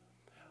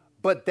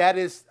 But that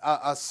is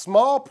a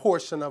small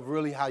portion of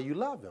really how you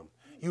love him.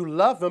 You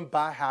love him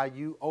by how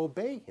you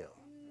obey him.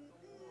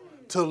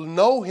 To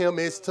know him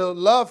is to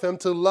love him.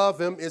 To love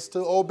him is to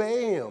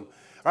obey him.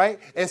 Right?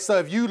 And so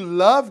if you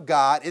love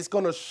God, it's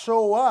going to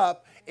show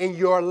up in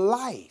your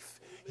life.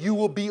 You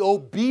will be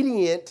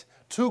obedient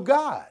to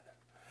God.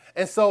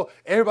 And so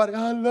everybody,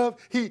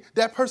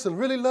 that person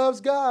really loves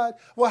God.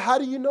 Well, how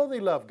do you know they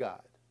love God?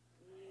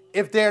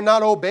 If they're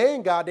not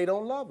obeying God, they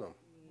don't love him.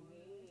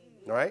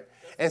 All right?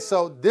 And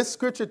so this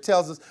scripture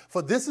tells us,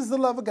 for this is the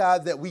love of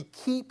God, that we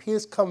keep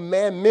his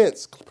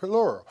commandments,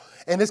 plural.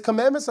 And his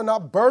commandments are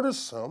not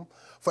burdensome,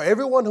 for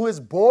everyone who is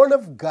born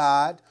of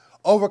God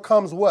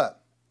overcomes what?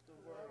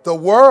 The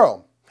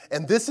world.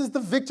 And this is the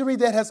victory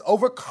that has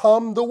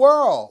overcome the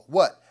world.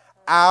 What?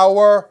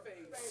 Our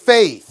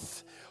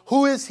faith.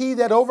 Who is he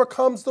that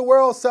overcomes the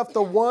world except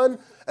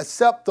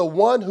the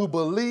one who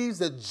believes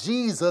that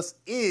Jesus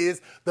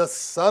is the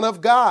Son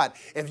of God?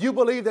 If you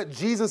believe that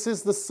Jesus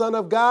is the Son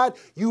of God,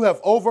 you have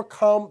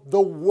overcome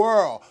the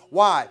world.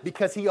 Why?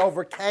 Because he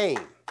overcame.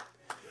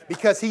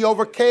 Because he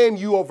overcame,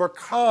 you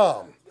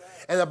overcome.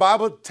 And the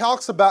Bible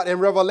talks about in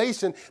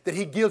Revelation that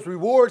he gives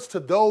rewards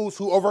to those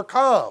who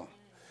overcome.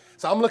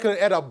 So I'm looking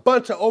at a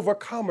bunch of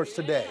overcomers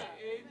today.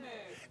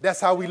 That's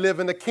how we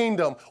live in the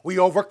kingdom. We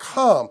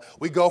overcome.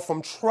 We go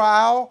from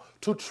trial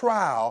to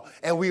trial,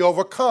 and we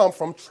overcome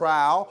from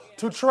trial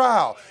to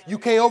trial. You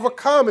can't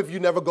overcome if you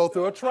never go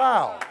through a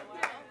trial.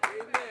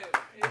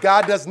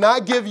 God does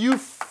not give you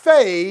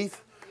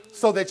faith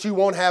so that you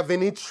won't have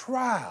any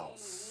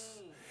trials.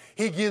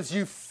 He gives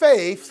you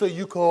faith so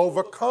you can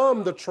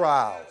overcome the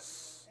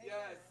trials.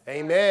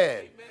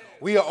 Amen.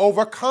 We are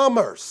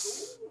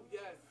overcomers.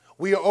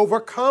 We are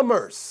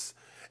overcomers.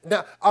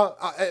 Now,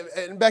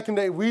 and back in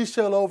the day, we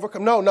shall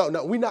overcome.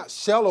 No. We not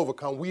shall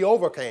overcome. We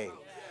overcame.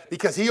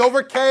 Because he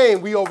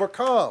overcame, we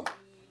overcome.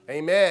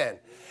 Amen.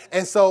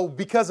 And so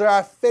because of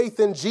our faith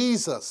in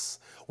Jesus,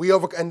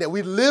 and that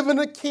we live in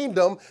the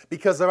kingdom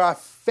because of our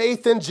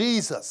faith in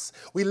Jesus.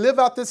 We live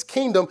out this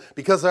kingdom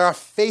because of our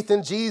faith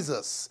in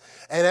Jesus.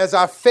 And as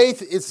our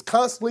faith is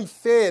constantly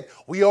fed,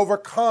 we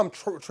overcome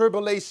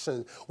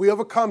tribulation. We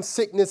overcome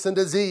sickness and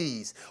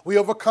disease. We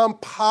overcome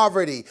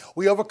poverty.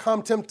 We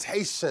overcome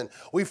temptation.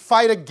 We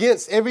fight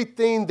against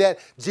everything that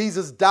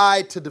Jesus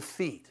died to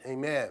defeat.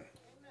 Amen.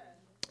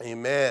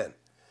 Amen.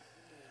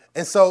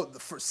 And so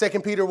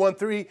 2 Peter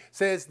 1:3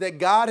 says that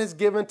God has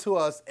given to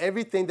us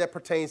everything that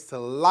pertains to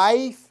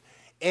life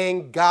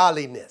and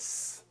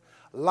godliness.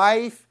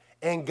 Life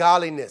and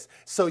godliness.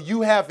 So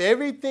you have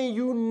everything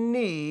you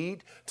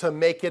need to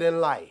make it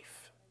in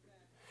life.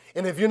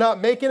 And if you're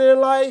not making it in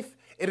life,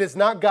 it is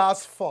not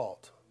God's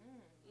fault.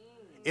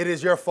 It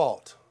is your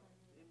fault.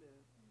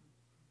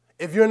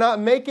 If you're not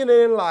making it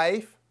in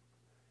life,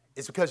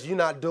 it's because you're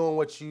not doing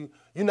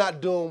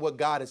what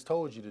God has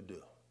told you to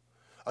do.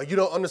 Or you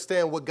don't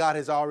understand what God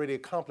has already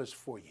accomplished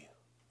for you.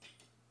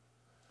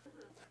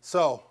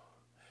 So,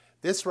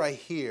 this right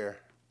here,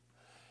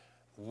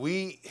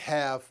 we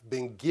have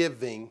been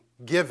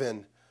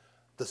given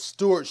the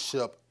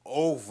stewardship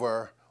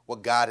over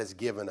what God has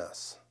given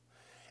us.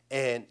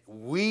 And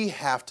we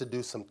have to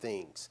do some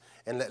things.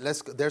 And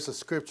there's a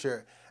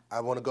scripture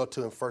I want to go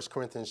to in 1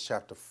 Corinthians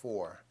chapter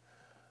 4.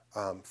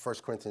 1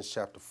 Corinthians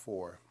chapter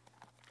 4.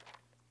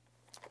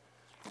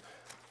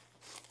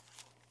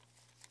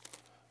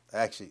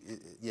 Actually,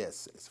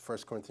 yes, it's 1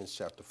 Corinthians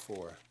chapter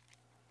 4.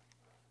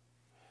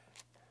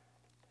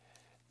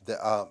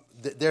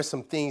 There's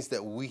some things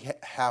that we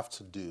have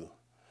to do.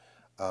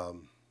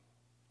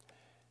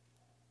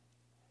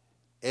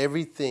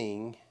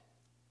 Everything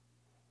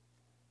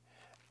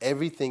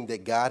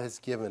that God has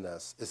given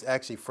us is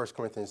actually 1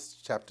 Corinthians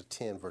chapter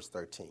 10, verse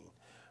 13.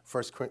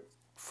 1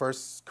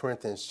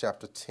 Corinthians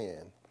chapter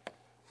 10.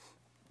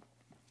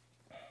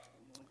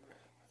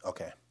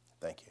 Okay,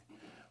 thank you.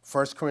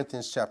 1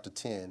 Corinthians chapter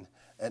 10,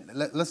 and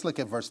let's look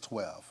at verse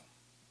 12.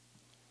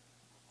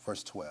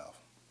 Verse 12,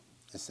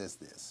 it says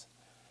this.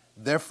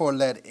 Therefore,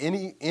 let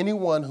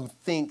anyone who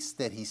thinks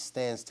that he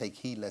stands take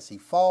heed lest he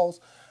falls.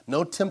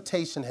 No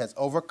temptation has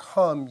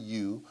overtaken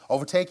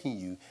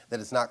you that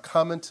is not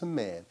common to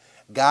man.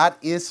 God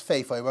is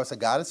faithful. Everybody say,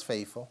 God is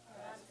faithful.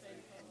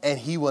 And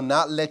he will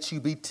not let you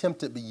be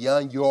tempted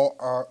beyond your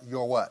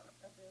what?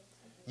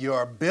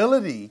 Your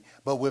ability,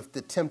 but with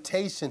the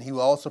temptation, he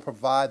will also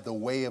provide the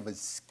way of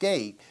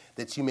escape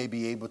that you may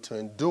be able to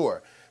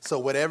endure. So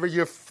whatever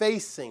you're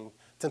facing,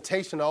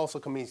 temptation also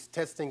can mean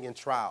testing and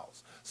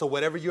trials. So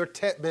whatever you're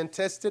been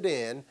tested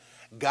in,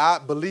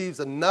 God believes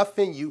enough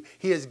in you.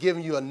 He has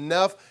given you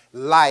enough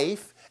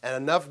life and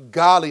enough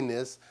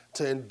godliness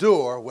to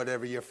endure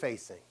whatever you're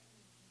facing.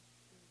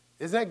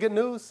 Isn't that good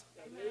news?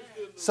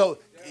 So,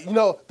 you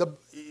know,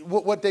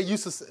 what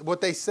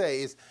they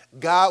say is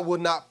God will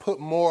not put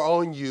more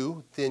on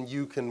you than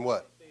you can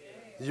what?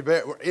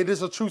 It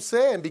is a true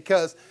saying,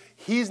 because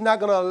he's not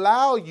going to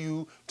allow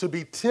you to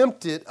be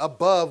tempted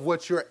above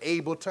what you're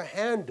able to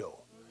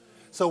handle.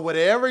 So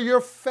whatever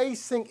you're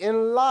facing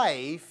in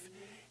life,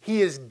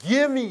 he is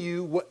giving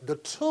you the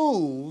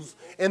tools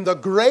and the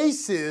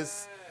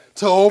graces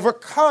to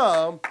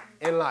overcome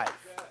in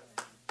life.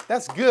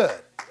 That's good.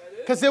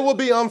 Because it would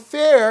be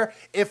unfair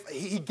if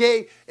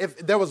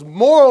there was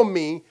more on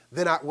me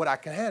than what I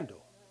can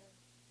handle.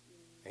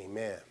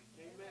 Amen.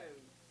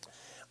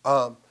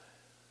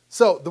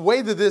 So the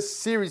way that this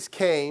series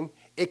came,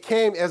 it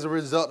came as a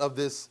result of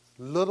this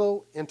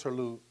little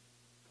interlude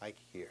like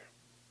here.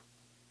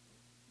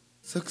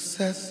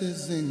 Success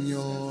is in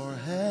your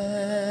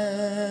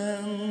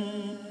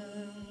hand.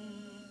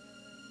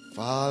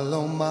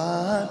 Follow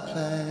my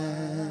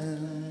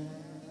plan.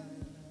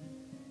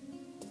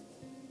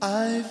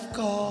 I've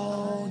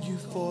called you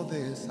for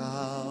this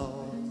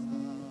hour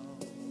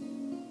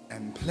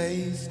and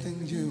placed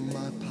in you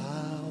my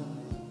power.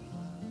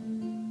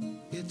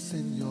 It's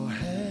in your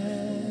hand.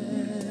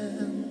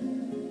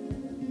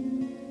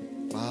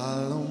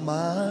 Follow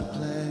my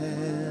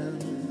plan.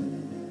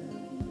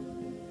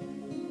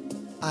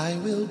 I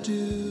will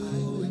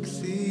do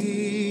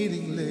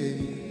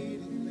exceedingly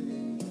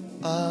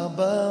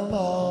above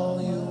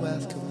all you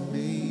ask of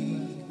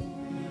me.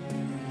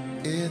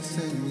 It's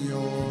in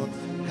your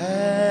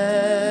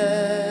hand.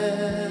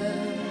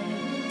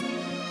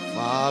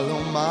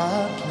 Follow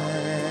my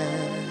plan.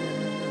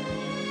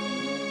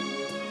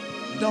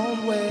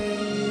 Don't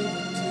wait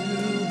to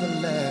the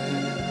left.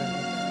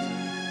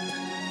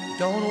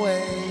 Don't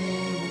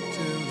wait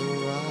to the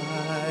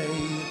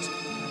right.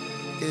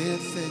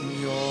 It's in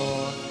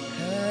your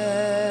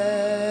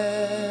hand.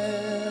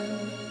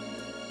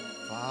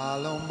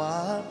 Follow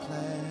my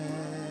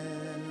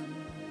plan.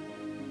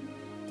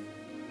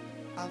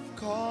 I've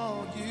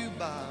called you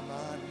by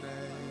my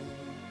name,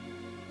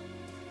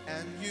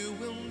 and you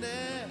will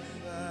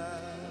never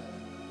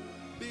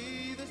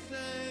be the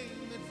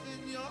same. It's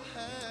in your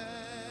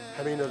hand.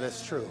 How many know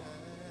that's true?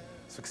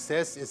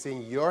 Success is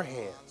in your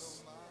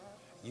hands.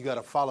 You got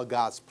to follow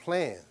God's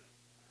plan.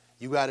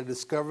 You got to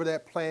discover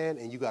that plan,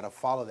 and you got to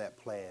follow that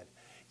plan.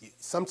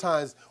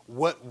 Sometimes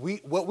what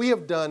we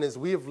have done is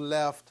we have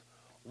left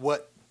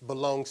what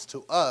belongs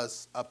to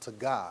us up to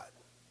God.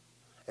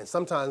 And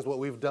sometimes what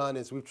we've done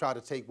is we've tried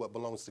to take what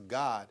belongs to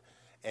God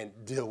and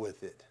deal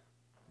with it.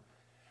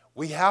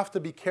 We have to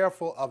be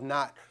careful of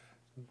not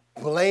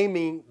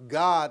blaming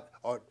God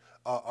or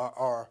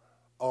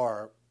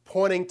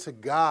pointing to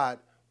God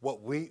what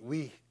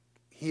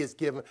He has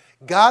given.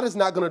 God is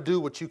not going to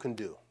do what you can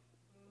do.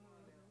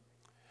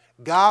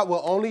 God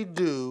will only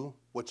do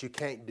what you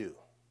can't do.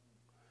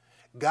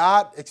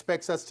 God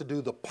expects us to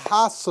do the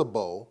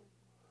possible,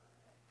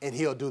 and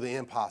he'll do the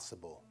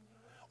impossible.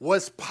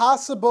 What's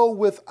possible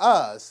with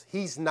us,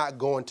 he's not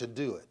going to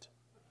do it.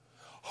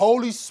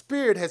 Holy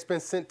Spirit has been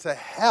sent to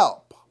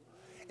help.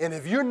 And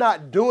if you're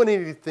not doing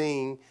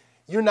anything,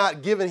 you're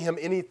not giving him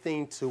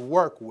anything to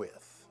work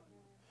with.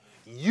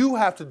 You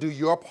have to do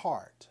your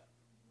part.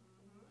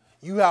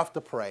 You have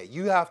to pray.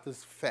 You have to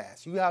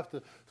fast. You have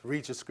to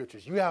read your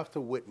scriptures. You have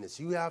to witness.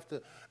 You have to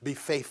be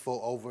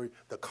faithful over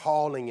the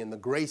calling and the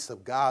grace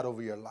of God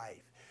over your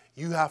life.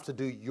 You have to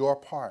do your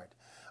part.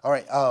 All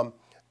right,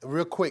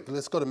 real quick,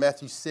 let's go to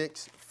Matthew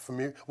 6.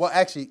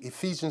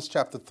 Ephesians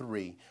chapter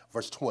 3,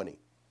 verse 20.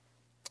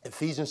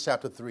 Ephesians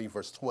chapter 3,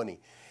 verse 20.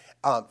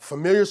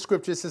 Familiar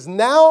scripture says,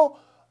 now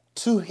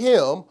to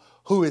him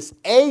who is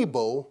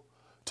able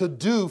to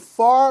do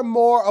far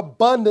more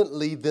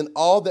abundantly than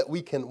all that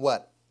we can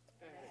what?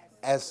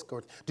 Ask.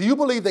 Do you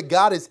believe that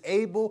God is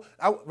able?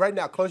 Right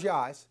now, close your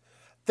eyes.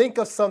 Think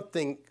of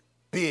something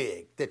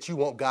big that you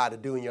want God to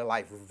do in your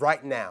life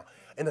right now,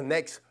 in the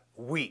next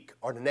week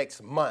or the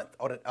next month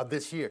or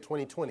this year,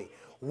 2020.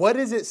 What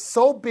is it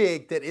so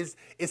big that it's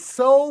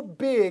so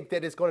big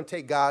that it's going to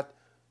take God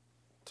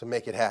to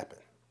make it happen?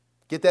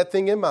 Get that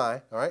thing in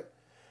mind, all right?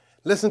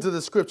 Listen to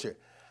the scripture.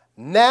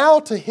 Now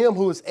to him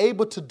who is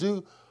able to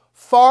do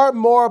far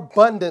more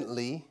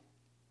abundantly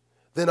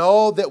than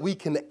all that we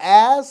can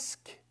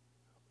ask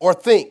or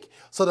think.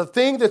 So the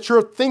thing that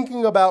you're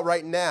thinking about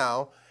right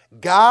now,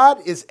 God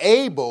is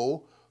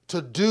able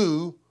to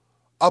do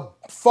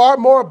far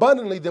more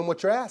abundantly than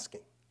what you're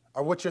asking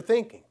or what you're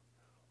thinking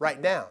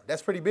right now.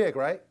 That's pretty big,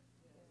 right?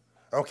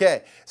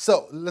 Okay,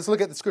 so let's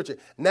look at the scripture.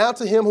 Now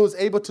to him who is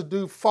able to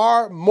do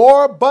far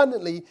more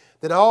abundantly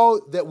than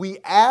all that we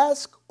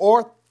ask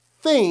or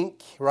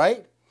think,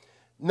 right?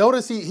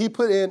 Notice he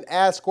put in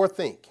ask or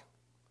think.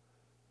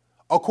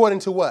 According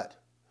to what?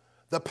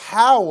 The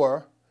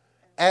power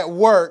at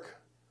work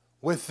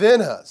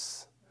within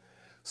us.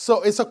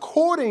 So it's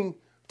according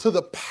to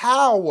the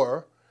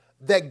power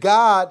that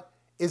God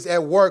is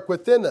at work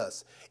within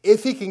us.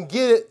 If he can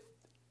get it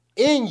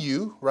in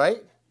you,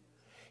 right,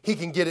 he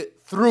can get it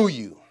through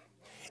you.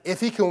 If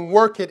he can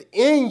work it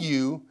in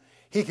you,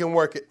 he can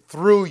work it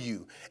through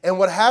you. And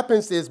what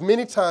happens is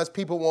many times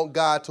people want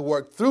God to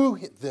work through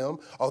them,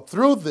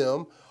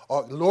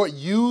 or Lord,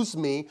 use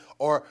me,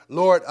 or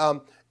Lord,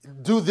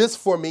 do this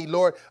for me.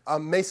 Lord,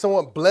 may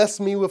someone bless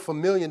me with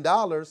 $1 million.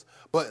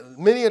 But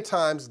many a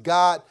times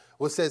God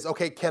will says,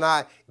 okay, can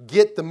I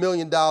get the $1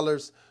 million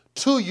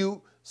to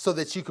you so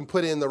that you can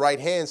put it in the right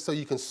hands so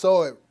you can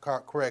sow it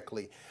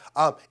correctly?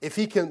 If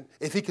he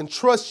can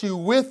trust you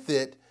with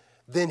it,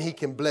 then he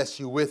can bless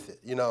you with it,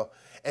 you know.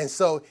 And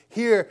so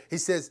here he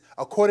says,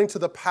 according to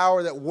the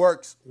power that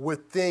works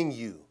within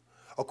you,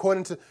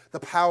 according to the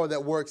power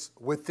that works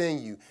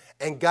within you.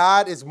 And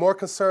God is more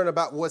concerned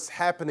about what's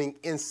happening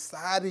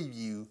inside of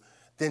you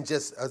than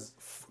just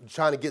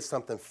trying to get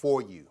something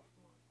for you.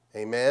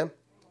 Amen.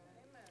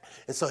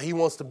 And so he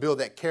wants to build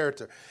that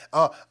character.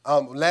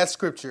 Last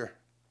scripture,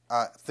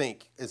 I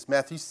think, is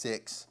Matthew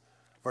 6,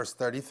 verse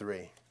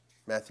 33.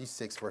 Matthew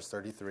 6, verse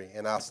 33.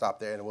 And I'll stop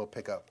there and we'll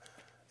pick up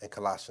in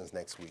Colossians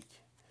next week.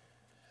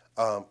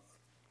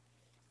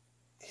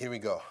 Here we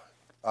go.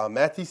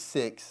 Matthew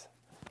 6,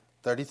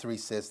 33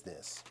 says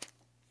this.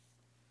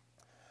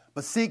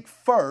 But seek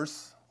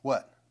first,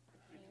 what?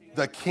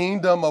 The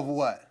kingdom of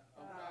what?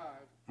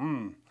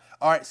 All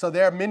right, so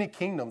there are many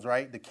kingdoms,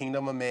 right? The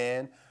kingdom of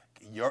man,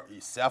 your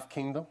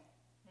self-kingdom.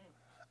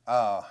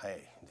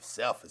 Hey,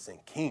 self is in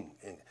king.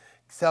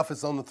 Self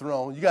is on the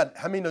throne.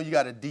 How many know you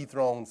got to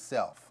dethrone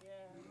self?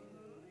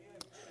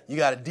 You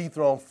got to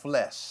dethrone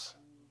flesh.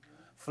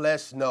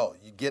 Flesh, no.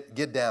 You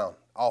get down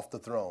off the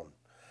throne.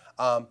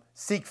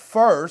 Seek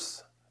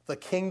first the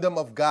kingdom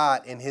of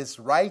God and his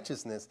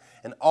righteousness,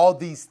 and all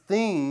these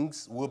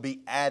things will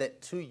be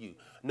added to you.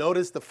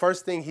 Notice the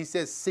first thing he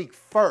says, seek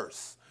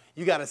first.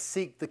 You got to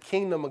seek the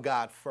kingdom of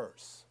God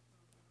first.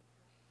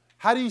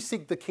 How do you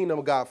seek the kingdom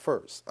of God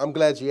first? I'm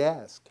glad you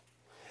asked.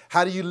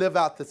 How do you live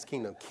out this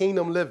kingdom?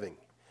 Kingdom living.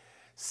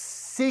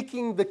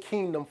 Seeking the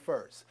kingdom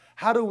first.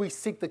 How do we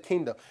seek the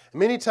kingdom?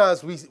 Many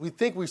times we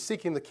think we're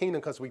seeking the kingdom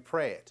because we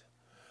pray it.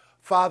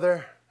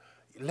 Father,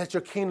 let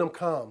your kingdom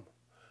come.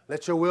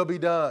 Let your will be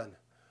done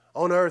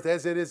on earth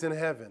as it is in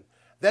heaven.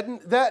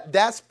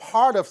 That's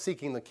part of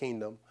seeking the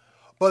kingdom.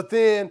 But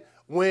then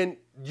when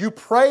you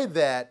pray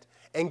that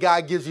and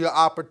God gives you an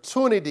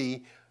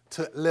opportunity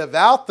to live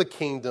out the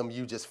kingdom,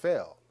 you just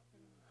failed.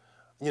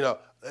 You know,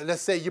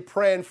 let's say you're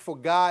praying for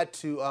God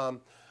to,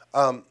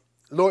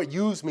 Lord,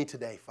 use me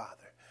today, Father.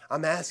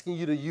 I'm asking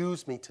you to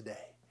use me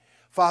today.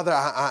 Father,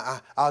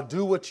 I'll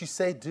do what you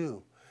say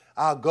do.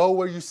 I'll go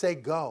where you say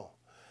go.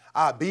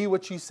 I'll be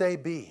what you say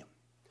be.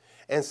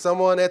 And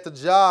someone at the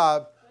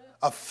job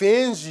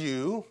offends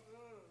you,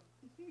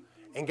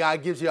 and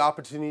God gives you an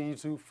opportunity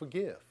to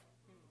forgive.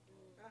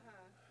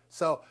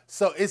 So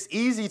it's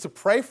easy to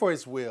pray for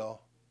his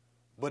will,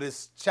 but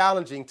it's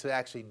challenging to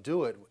actually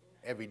do it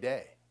every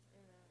day.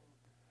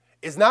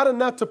 It's not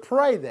enough to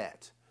pray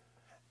that.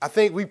 I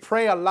think we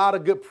pray a lot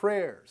of good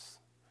prayers.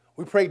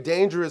 We pray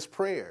dangerous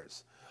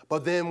prayers.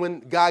 But then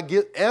when God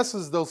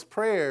answers those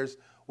prayers,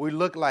 we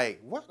look like,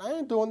 what? I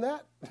ain't doing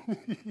that.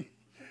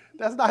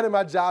 That's not in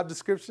my job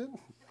description.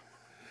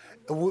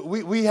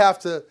 We have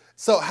to.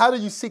 So how do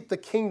you seek the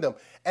kingdom?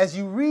 As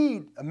you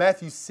read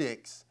Matthew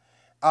 6,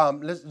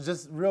 let's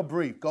just real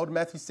brief. Go to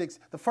Matthew 6.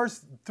 The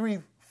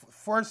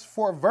first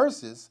four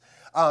verses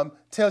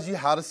tells you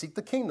how to seek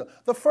the kingdom.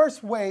 The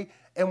first way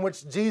in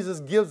which Jesus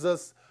gives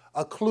us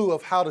a clue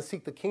of how to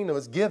seek the kingdom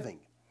is giving.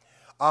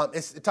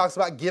 It talks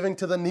about giving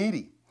to the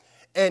needy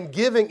and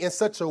giving in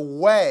such a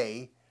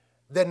way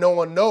that no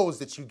one knows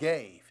that you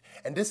gave.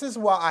 And this is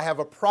why I have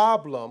a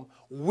problem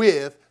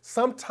with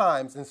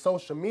sometimes in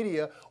social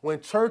media when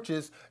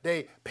churches,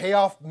 they pay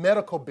off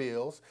medical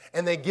bills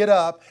and they get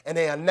up and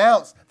they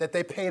announce that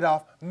they paid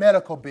off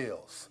medical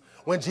bills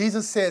when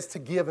Jesus says to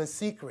give in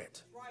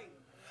secret.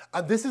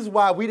 This is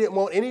why we didn't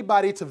want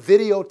anybody to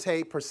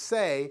videotape per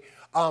se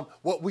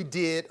what we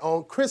did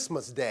on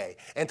Christmas Day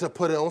and to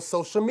put it on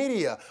social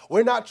media.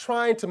 We're not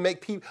trying to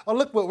make people, oh,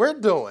 look what we're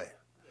doing.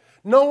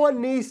 No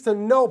one needs to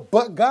know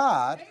but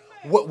God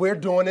what we're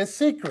doing in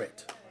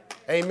secret.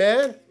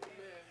 Amen?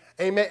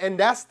 Amen. And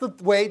that's the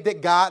way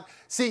that God,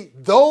 see,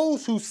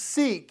 those who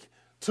seek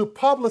to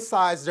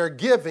publicize their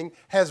giving,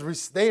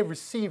 they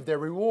receive their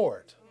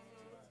reward.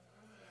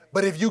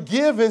 But if you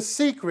give in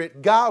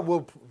secret, God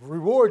will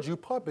reward you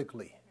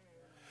publicly.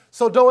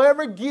 So don't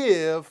ever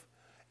give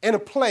in a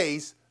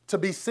place to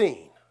be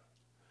seen.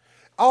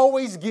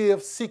 Always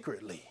give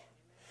secretly.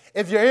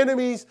 If your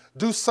enemies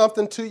do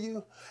something to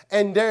you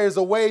and there is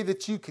a way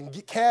that you can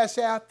cash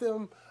out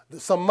them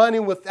some money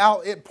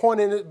without it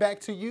pointing it back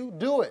to you,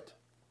 do it.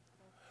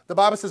 The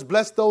Bible says,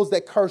 bless those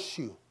that curse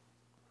you.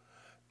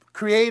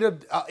 Create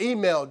an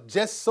email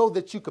just so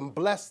that you can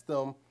bless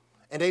them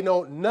and they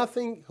know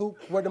nothing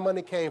where the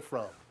money came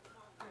from.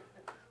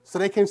 So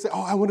they can say,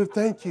 oh, I want to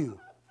thank you.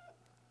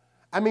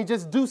 I mean,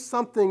 just do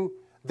something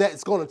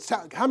that's going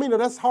to, how many know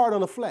that's hard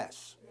on the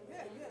flesh?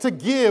 To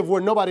give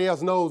where nobody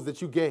else knows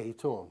that you gave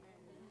to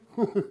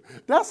them.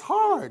 That's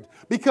hard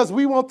because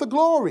we want the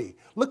glory.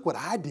 Look what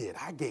I did.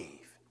 I gave.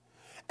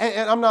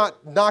 And I'm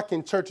not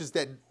knocking churches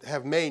that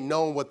have made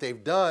known what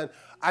they've done.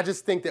 I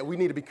just think that we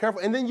need to be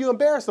careful. And then you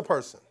embarrass the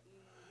person.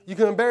 You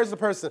can embarrass the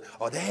person.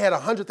 Oh, they had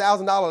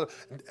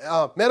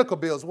 $100,000 medical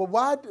bills. Well,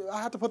 why do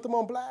I have to put them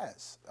on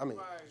blast? I mean,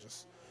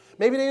 just,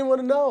 maybe they didn't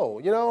want to know,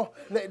 you know.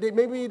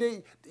 Maybe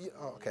they,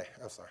 oh, okay,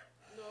 I'm sorry.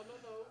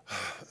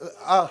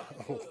 No.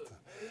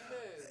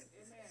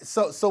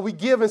 So we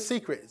give in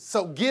secret.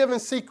 So give in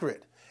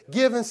secret.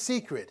 Give in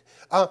secret.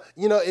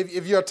 You know,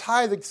 if you're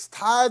tithe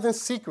in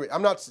secret.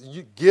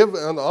 You give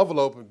an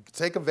envelope and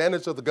take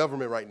advantage of the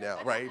government right now,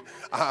 right?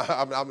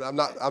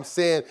 I'm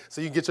saying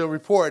so you get your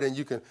report and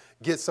you can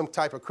get some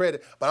type of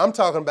credit. But I'm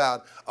talking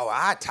about,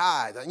 I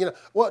tithe. You know,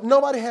 well,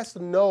 nobody has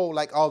to know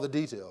like all the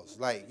details.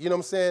 Like, you know what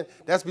I'm saying?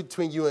 That's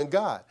between you and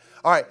God.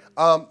 All right.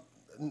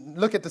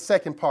 Look at the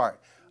second part.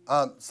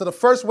 So the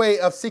first way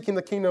of seeking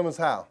the kingdom is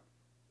how?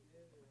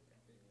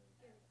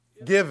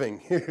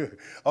 Giving.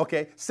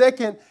 Okay.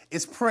 Second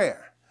is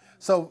prayer.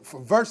 So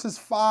for verses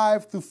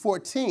 5 through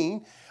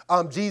 14,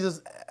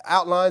 Jesus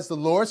outlines the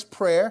Lord's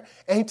Prayer,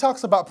 and he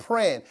talks about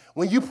praying.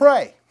 When you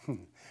pray,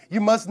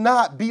 you must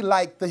not be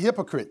like the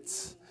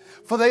hypocrites,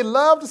 for they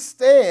love to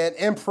stand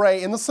and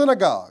pray in the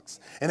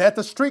synagogues and at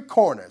the street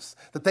corners,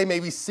 that they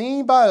may be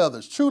seen by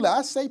others. Truly,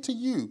 I say to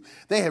you,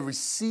 they have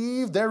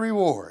received their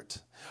reward.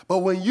 But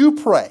when you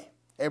pray,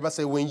 everybody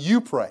say, when you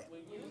pray,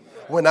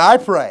 when I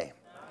pray,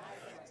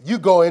 you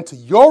go into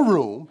your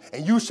room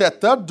and you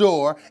shut the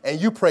door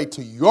and you pray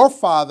to your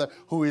Father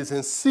who is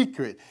in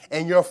secret.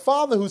 And your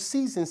Father who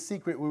sees in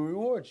secret will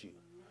reward you.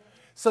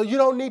 So you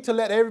don't need to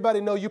let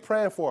everybody know you're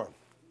praying for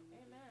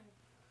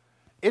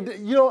them.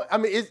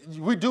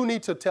 We do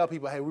need to tell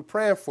people, hey, we're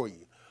praying for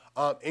you.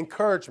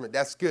 Encouragement,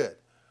 that's good.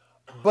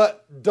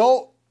 But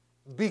don't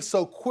be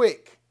so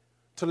quick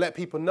to let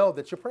people know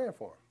that you're praying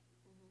for them.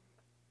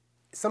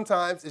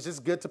 Sometimes it's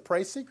just good to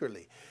pray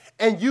secretly.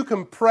 And you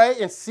can pray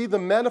and see the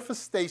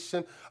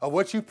manifestation of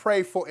what you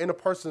pray for in a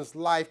person's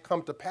life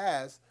come to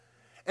pass.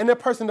 And that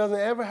person doesn't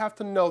ever have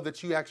to know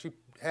that you actually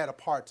had a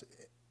part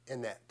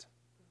in that.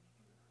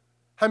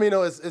 How many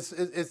know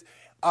it's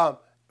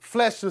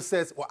flesh just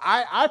says, well,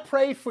 I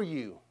prayed for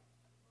you.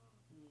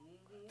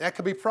 That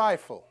could be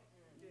prideful.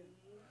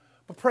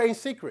 But pray in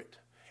secret.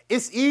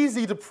 It's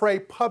easy to pray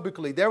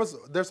publicly. There's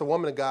a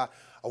woman of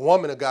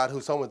God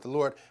who's home with the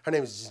Lord. Her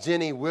name is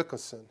Jenny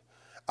Wilkinson.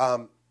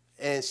 And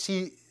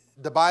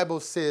the Bible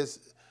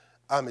says,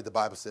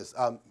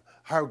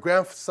 her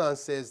grandson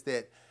says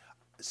that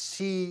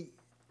she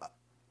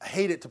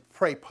hated to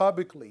pray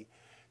publicly.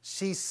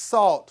 She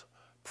sought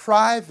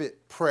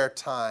private prayer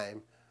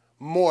time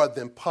more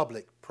than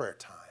public prayer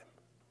time.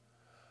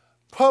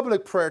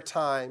 Public prayer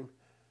time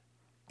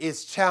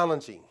is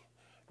challenging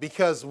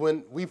because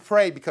when we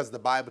pray, because the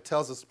Bible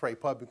tells us to pray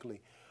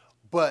publicly,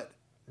 but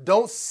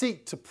don't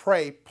seek to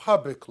pray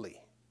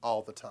publicly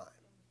all the time.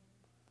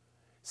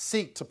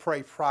 Seek to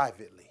pray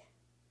privately,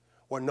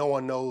 where no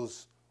one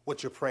knows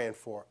what you're praying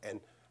for and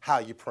how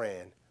you're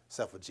praying,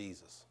 except for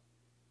Jesus.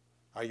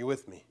 Are you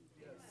with me?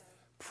 Yes.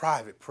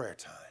 Private prayer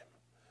time,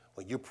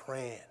 when you're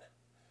praying,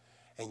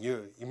 and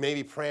you may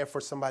be praying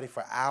for somebody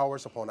for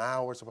hours upon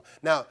hours.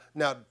 Now,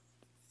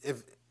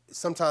 if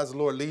sometimes the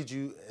Lord leads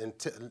you and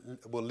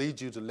will lead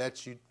you to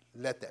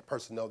let that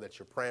person know that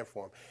you're praying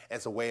for them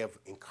as a way of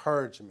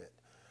encouragement.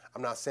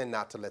 I'm not saying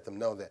not to let them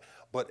know that,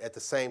 but at the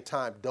same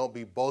time, don't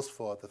be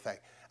boastful of the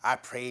fact, I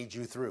prayed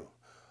you through,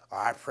 or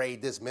I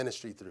prayed this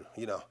ministry through.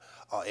 You know,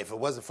 if it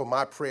wasn't for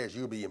my prayers,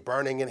 you'd be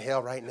burning in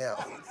hell right now.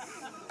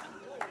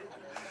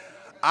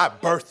 I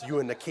birthed you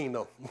in the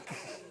kingdom.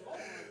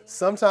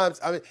 Sometimes,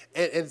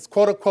 it's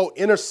quote unquote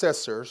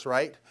intercessors,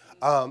 right?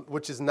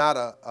 Which is not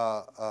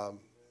a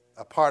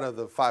part of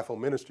the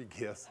fivefold ministry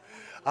gifts.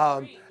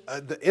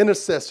 The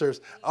intercessors,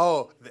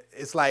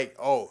 it's like,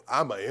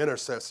 I'm an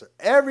intercessor.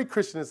 Every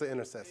Christian is an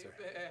intercessor.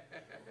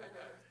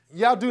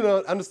 Y'all do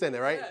understand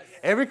that, right? Yes.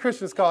 Every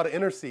Christian is called to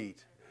intercede.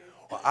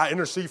 Well, I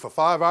intercede for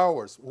 5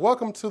 hours.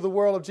 Welcome to the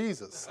world of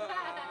Jesus.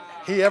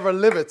 He ever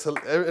liveth to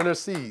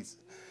intercedes.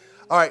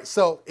 All right,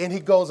 and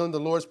he goes on the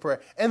Lord's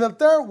Prayer. And the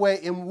third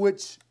way in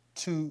which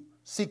to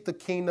seek the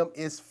kingdom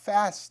is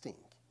fasting.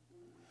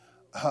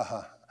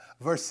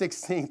 Verse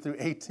 16 through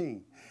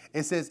 18.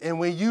 It says, and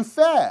when you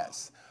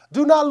fast,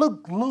 do not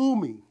look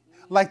gloomy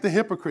like the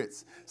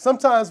hypocrites.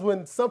 Sometimes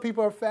when some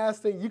people are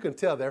fasting, you can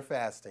tell they're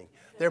fasting.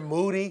 They're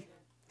moody.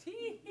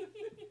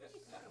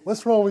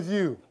 What's wrong with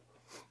you?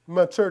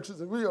 My church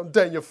is, we're on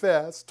Daniel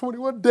fast,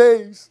 21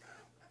 days.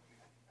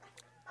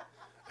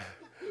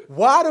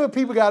 Why do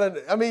people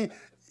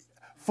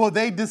for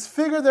they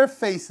disfigure their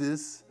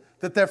faces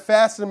that their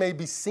fasting may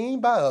be seen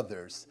by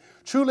others.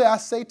 Truly I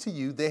say to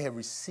you, they have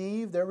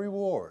received their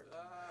reward.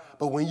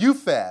 But when you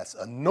fast,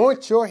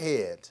 anoint your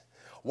head,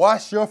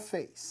 wash your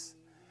face,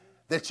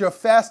 that your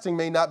fasting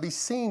may not be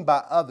seen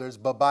by others,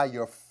 but by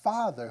your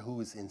Father who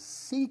is in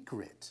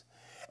secret.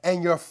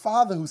 And your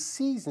Father who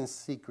sees in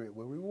secret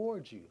will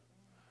reward you.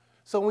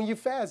 So when you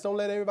fast, don't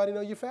let everybody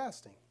know you're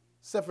fasting.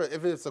 Except for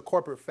if it's a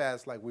corporate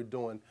fast like we're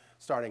doing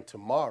starting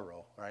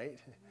tomorrow, right?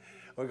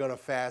 We're going to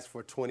fast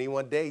for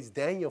 21 days,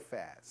 Daniel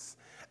fast.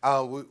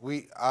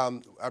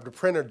 The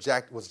printer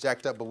was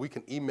jacked up, but we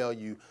can email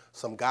you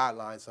some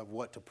guidelines of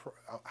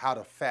how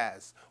to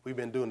fast. We've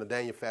been doing the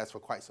Daniel fast for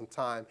quite some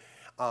time.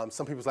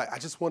 Some people's like, I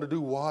just want to do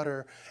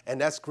water,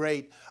 and that's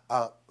great.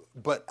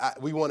 But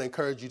we want to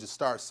encourage you to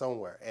start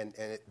somewhere. And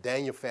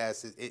Daniel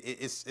fast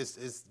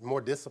is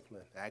more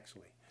disciplined,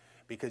 actually,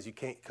 because you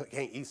can't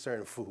eat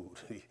certain food.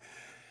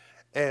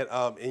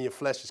 and your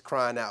flesh is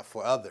crying out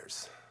for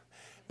others.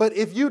 But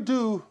if you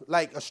do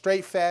like a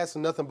straight fast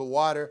and nothing but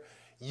water,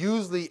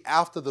 usually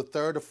after the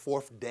third or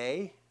fourth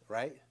day,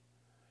 right,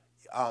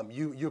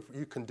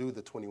 you can do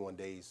the 21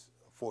 days,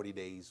 40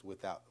 days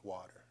without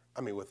water.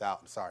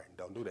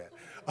 Don't do that.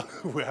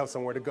 We have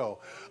somewhere to go.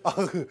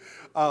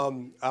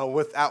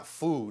 Without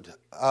food.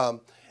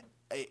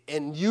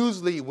 And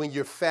usually when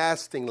you're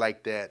fasting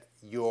like that,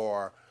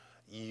 your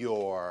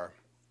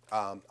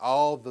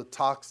all the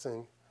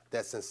toxin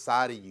that's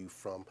inside of you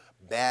from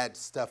bad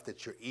stuff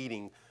that you're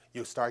eating,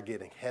 you'll start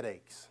getting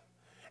headaches.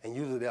 And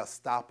usually they'll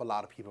stop a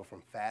lot of people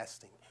from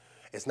fasting.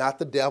 It's not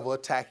the devil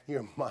attacking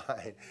your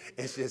mind.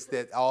 It's just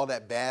that all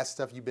that bad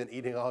stuff you've been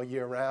eating all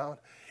year round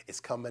is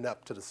coming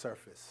up to the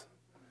surface.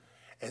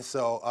 And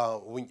so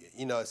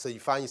so you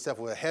find yourself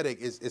with a headache,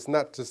 it's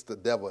not just the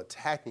devil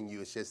attacking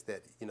you. It's just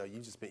that,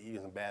 you've just been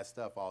eating some bad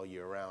stuff all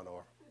year round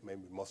or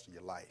maybe most of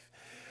your life.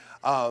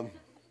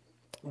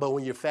 But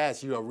when you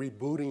fast, you are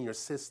rebooting your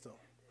system.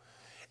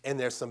 And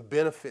there's some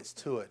benefits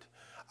to it.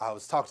 I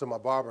was talking to my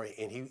barber,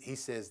 and he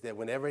says that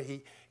whenever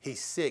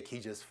he's sick, he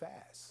just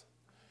fasts.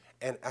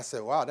 And I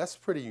said, wow, that's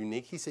pretty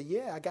unique. He said,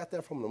 yeah, I got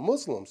that from the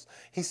Muslims.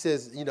 He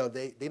says,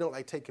 they don't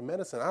like taking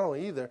medicine. I don't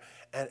either.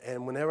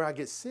 And whenever I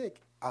get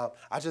sick, I'll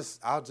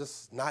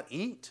just not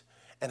eat,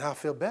 and I'll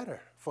feel better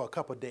for a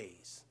couple of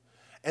days.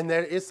 And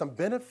there is some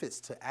benefits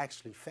to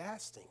actually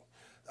fasting.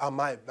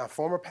 My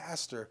former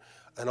pastor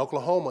in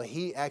Oklahoma,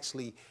 he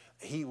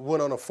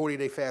went on a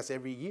 40-day fast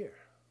every year,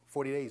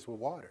 40 days with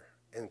water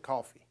and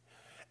coffee.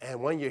 And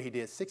one year he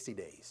did 60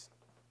 days.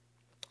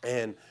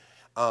 And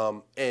he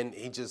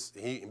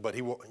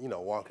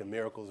walked in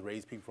miracles,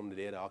 raised people from the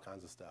dead, all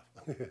kinds of stuff.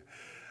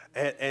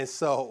 and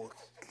so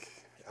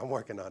I'm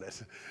working on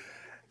it.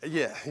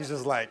 Yeah, he's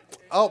just like,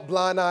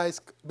 blind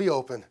eyes, be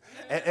open.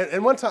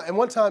 And one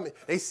time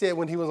they said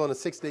when he was on a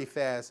 6-day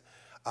fast,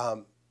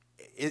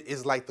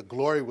 it's like the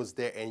glory was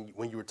there, and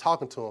when you were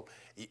talking to him,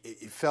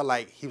 it felt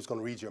like he was going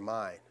to read your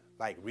mind,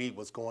 like read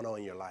what's going on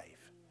in your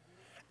life.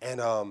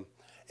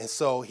 And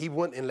so he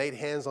went and laid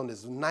hands on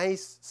this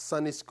nice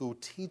Sunday school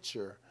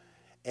teacher,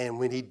 and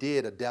when he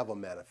did, a devil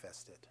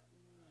manifested.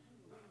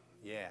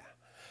 Yeah.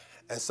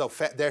 And so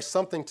there's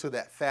something to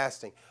that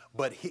fasting.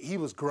 But he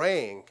was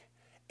graying,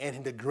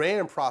 and the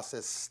graying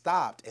process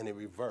stopped, and it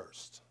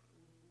reversed.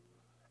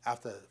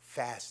 After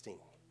fasting,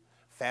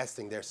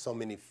 there's so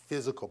many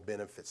physical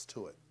benefits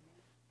to it.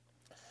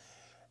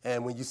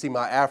 And when you see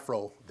my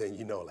afro, then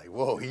you know, like,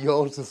 whoa, he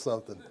owns to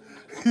something.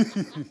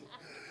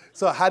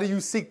 So how do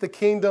you seek the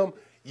kingdom?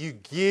 You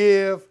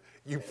give,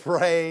 you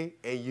pray,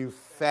 and you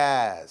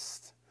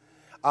fast.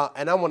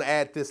 And I want to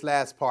add this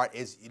last part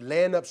is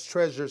laying up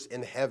treasures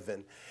in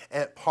heaven.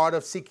 And part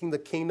of seeking the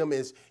kingdom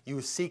is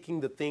you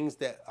seeking the things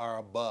that are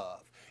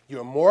above.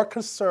 You're more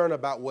concerned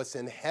about what's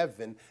in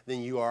heaven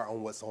than you are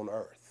on what's on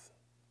earth.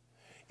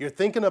 You're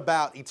thinking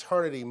about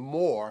eternity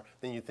more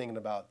than you're thinking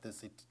about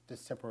this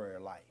temporary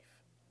life.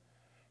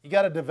 You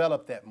got to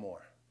develop that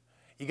more.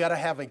 You got to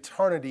have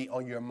eternity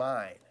on your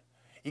mind.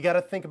 You got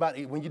to think about,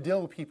 when you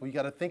deal with people, you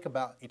got to think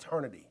about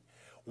eternity.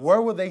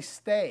 Where will they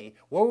stay?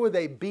 Where will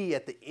they be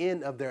at the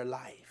end of their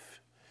life?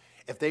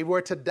 If they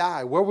were to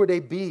die, where would they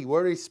be?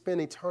 Where would they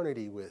spend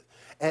eternity with?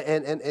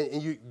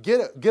 And you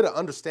get an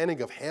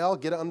understanding of hell,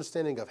 get an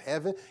understanding of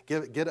heaven,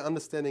 get an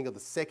understanding of the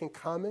second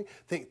coming.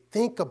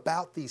 Think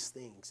about these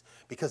things,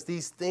 because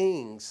these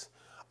things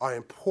are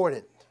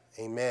important.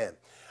 Amen.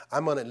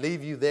 I'm going to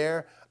leave you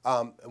there.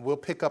 We'll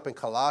pick up in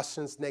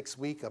Colossians next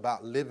week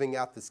about living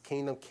out this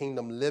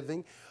kingdom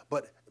living.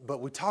 But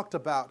we talked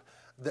about,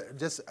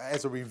 just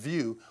as a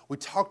review, we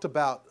talked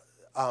about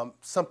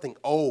something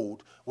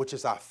old, which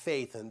is our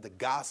faith, and the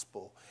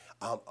gospel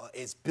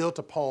is built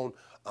upon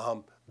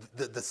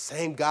the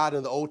same God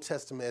in the Old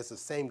Testament as the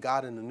same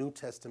God in the New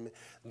Testament.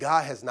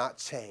 God has not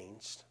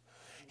changed.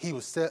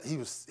 He's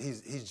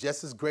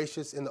just as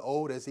gracious in the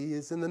old as he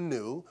is in the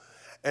new.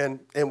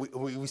 And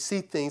we see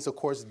things, of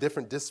course,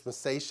 different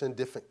dispensation,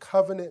 different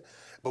covenant,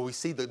 but we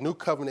see the new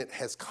covenant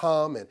has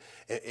come, and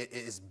it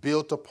is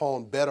built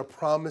upon better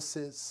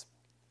promises.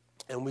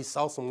 And we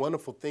saw some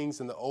wonderful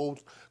things in the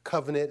old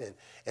covenant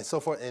and so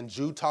forth. And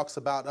Jude talks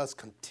about us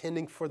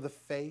contending for the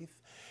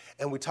faith.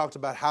 And we talked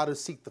about how to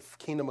seek the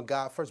kingdom of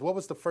God first. What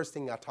was the first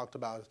thing I talked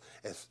about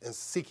in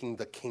seeking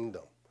the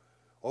kingdom?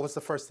 What was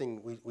the first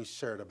thing we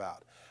shared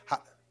about?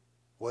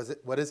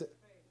 What is it?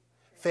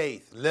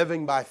 Faith,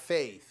 living by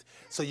faith.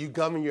 So you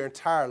govern your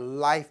entire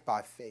life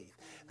by faith.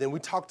 Then we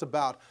talked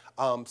about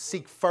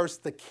seek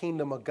first the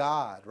kingdom of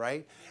God,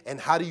 right? And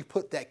how do you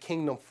put that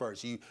kingdom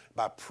first?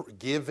 By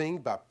giving,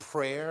 by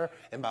prayer,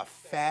 and by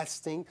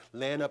fasting,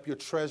 laying up your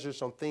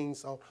treasures on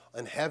things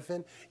in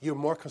heaven. You're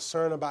more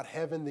concerned about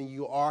heaven than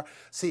you are.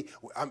 See,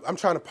 I'm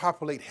trying to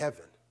populate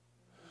heaven.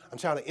 I'm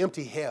trying to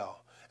empty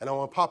hell, and I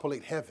want to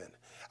populate heaven.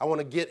 I want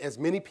to get as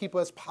many people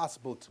as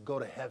possible to go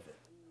to heaven.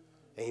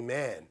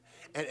 Amen.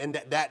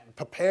 And that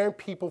preparing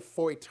people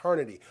for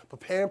eternity,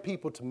 preparing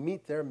people to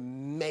meet their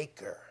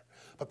maker,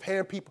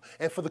 preparing people,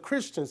 and for the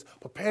Christians,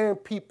 preparing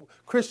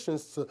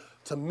Christians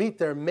to meet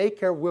their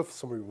maker with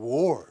some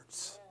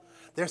rewards.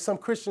 There's some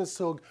Christians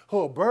who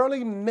will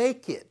barely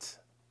make it,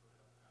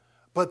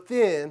 but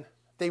then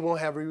they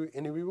won't have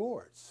any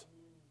rewards.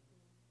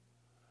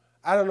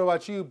 I don't know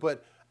about you,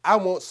 but I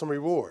want some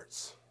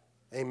rewards.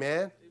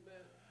 Amen.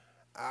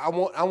 I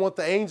want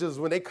the angels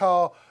when they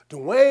call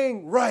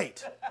Dwayne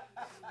Wright,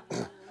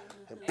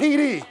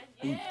 PD.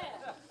 Yeah.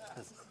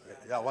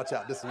 Y'all watch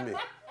out. This is me.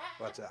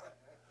 Watch out.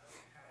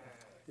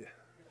 Yeah.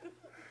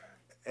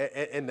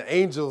 And the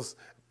angels,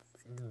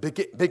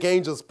 big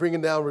angels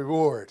bringing down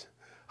reward.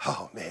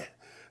 Oh, man,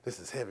 this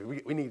is heavy.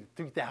 We need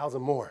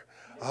 3,000 more.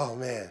 Oh,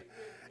 man.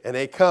 And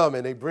they come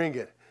and they bring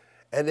it.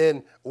 And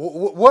then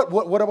what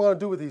am I going to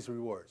do with these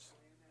rewards?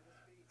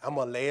 I'm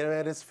going to lay them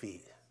at his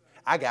feet.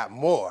 I got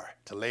more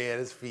to lay at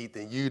his feet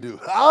than you do.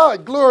 Oh,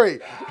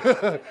 glory.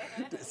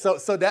 so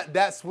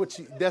that's what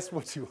you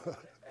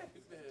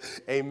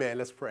Amen.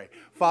 Let's pray.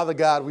 Father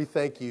God, we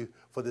thank you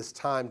for this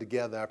time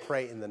together. I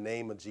pray in the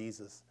name of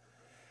Jesus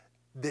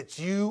that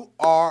you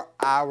are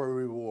our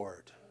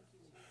reward.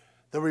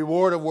 The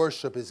reward of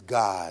worship is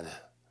God.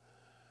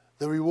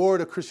 The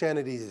reward of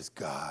Christianity is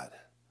God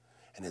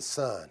and his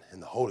Son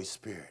and the Holy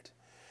Spirit.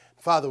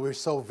 Father, we're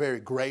so very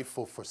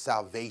grateful for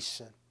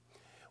salvation.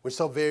 We're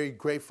so very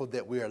grateful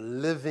that we are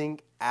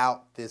living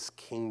out this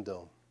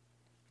kingdom.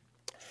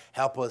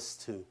 Help us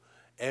to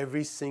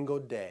every single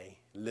day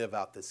live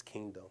out this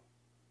kingdom.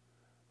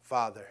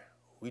 Father,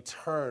 we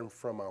turn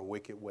from our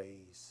wicked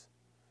ways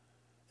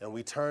and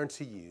we turn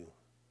to you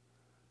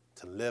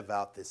to live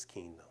out this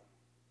kingdom.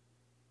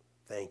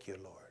 Thank you,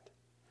 Lord.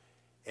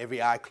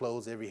 Every eye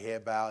closed, every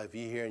head bowed. If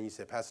you're here and you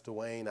say, Pastor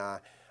Dwayne,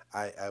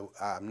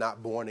 I'm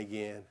not born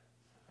again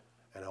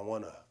and I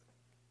want to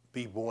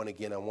be born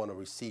again. I want to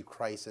receive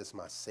Christ as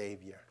my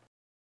Savior.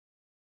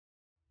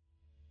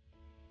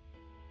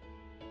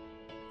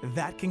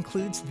 That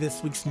concludes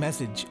this week's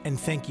message, and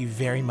thank you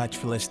very much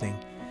for listening.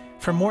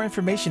 For more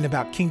information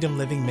about Kingdom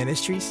Living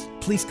Ministries,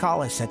 please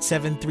call us at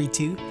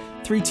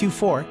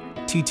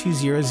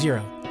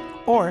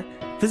 732-324-2200 or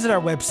visit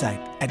our website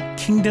at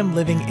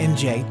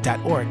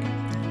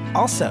kingdomlivingnj.org.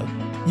 Also,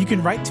 you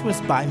can write to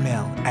us by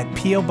mail at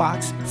P.O.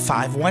 Box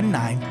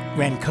 519,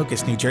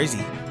 Rancocas, New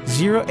Jersey,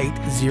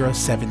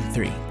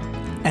 08073.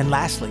 And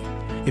lastly,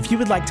 if you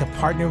would like to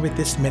partner with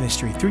this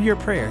ministry through your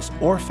prayers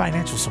or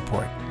financial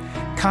support,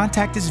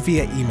 contact us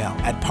via email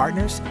at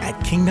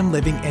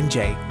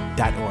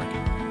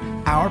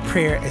partners@kingdomlivingnj.org. Our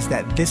prayer is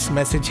that this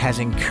message has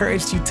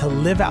encouraged you to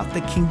live out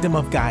the kingdom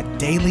of God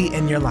daily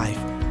in your life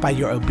by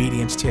your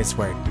obedience to his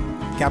word.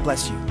 God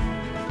bless you.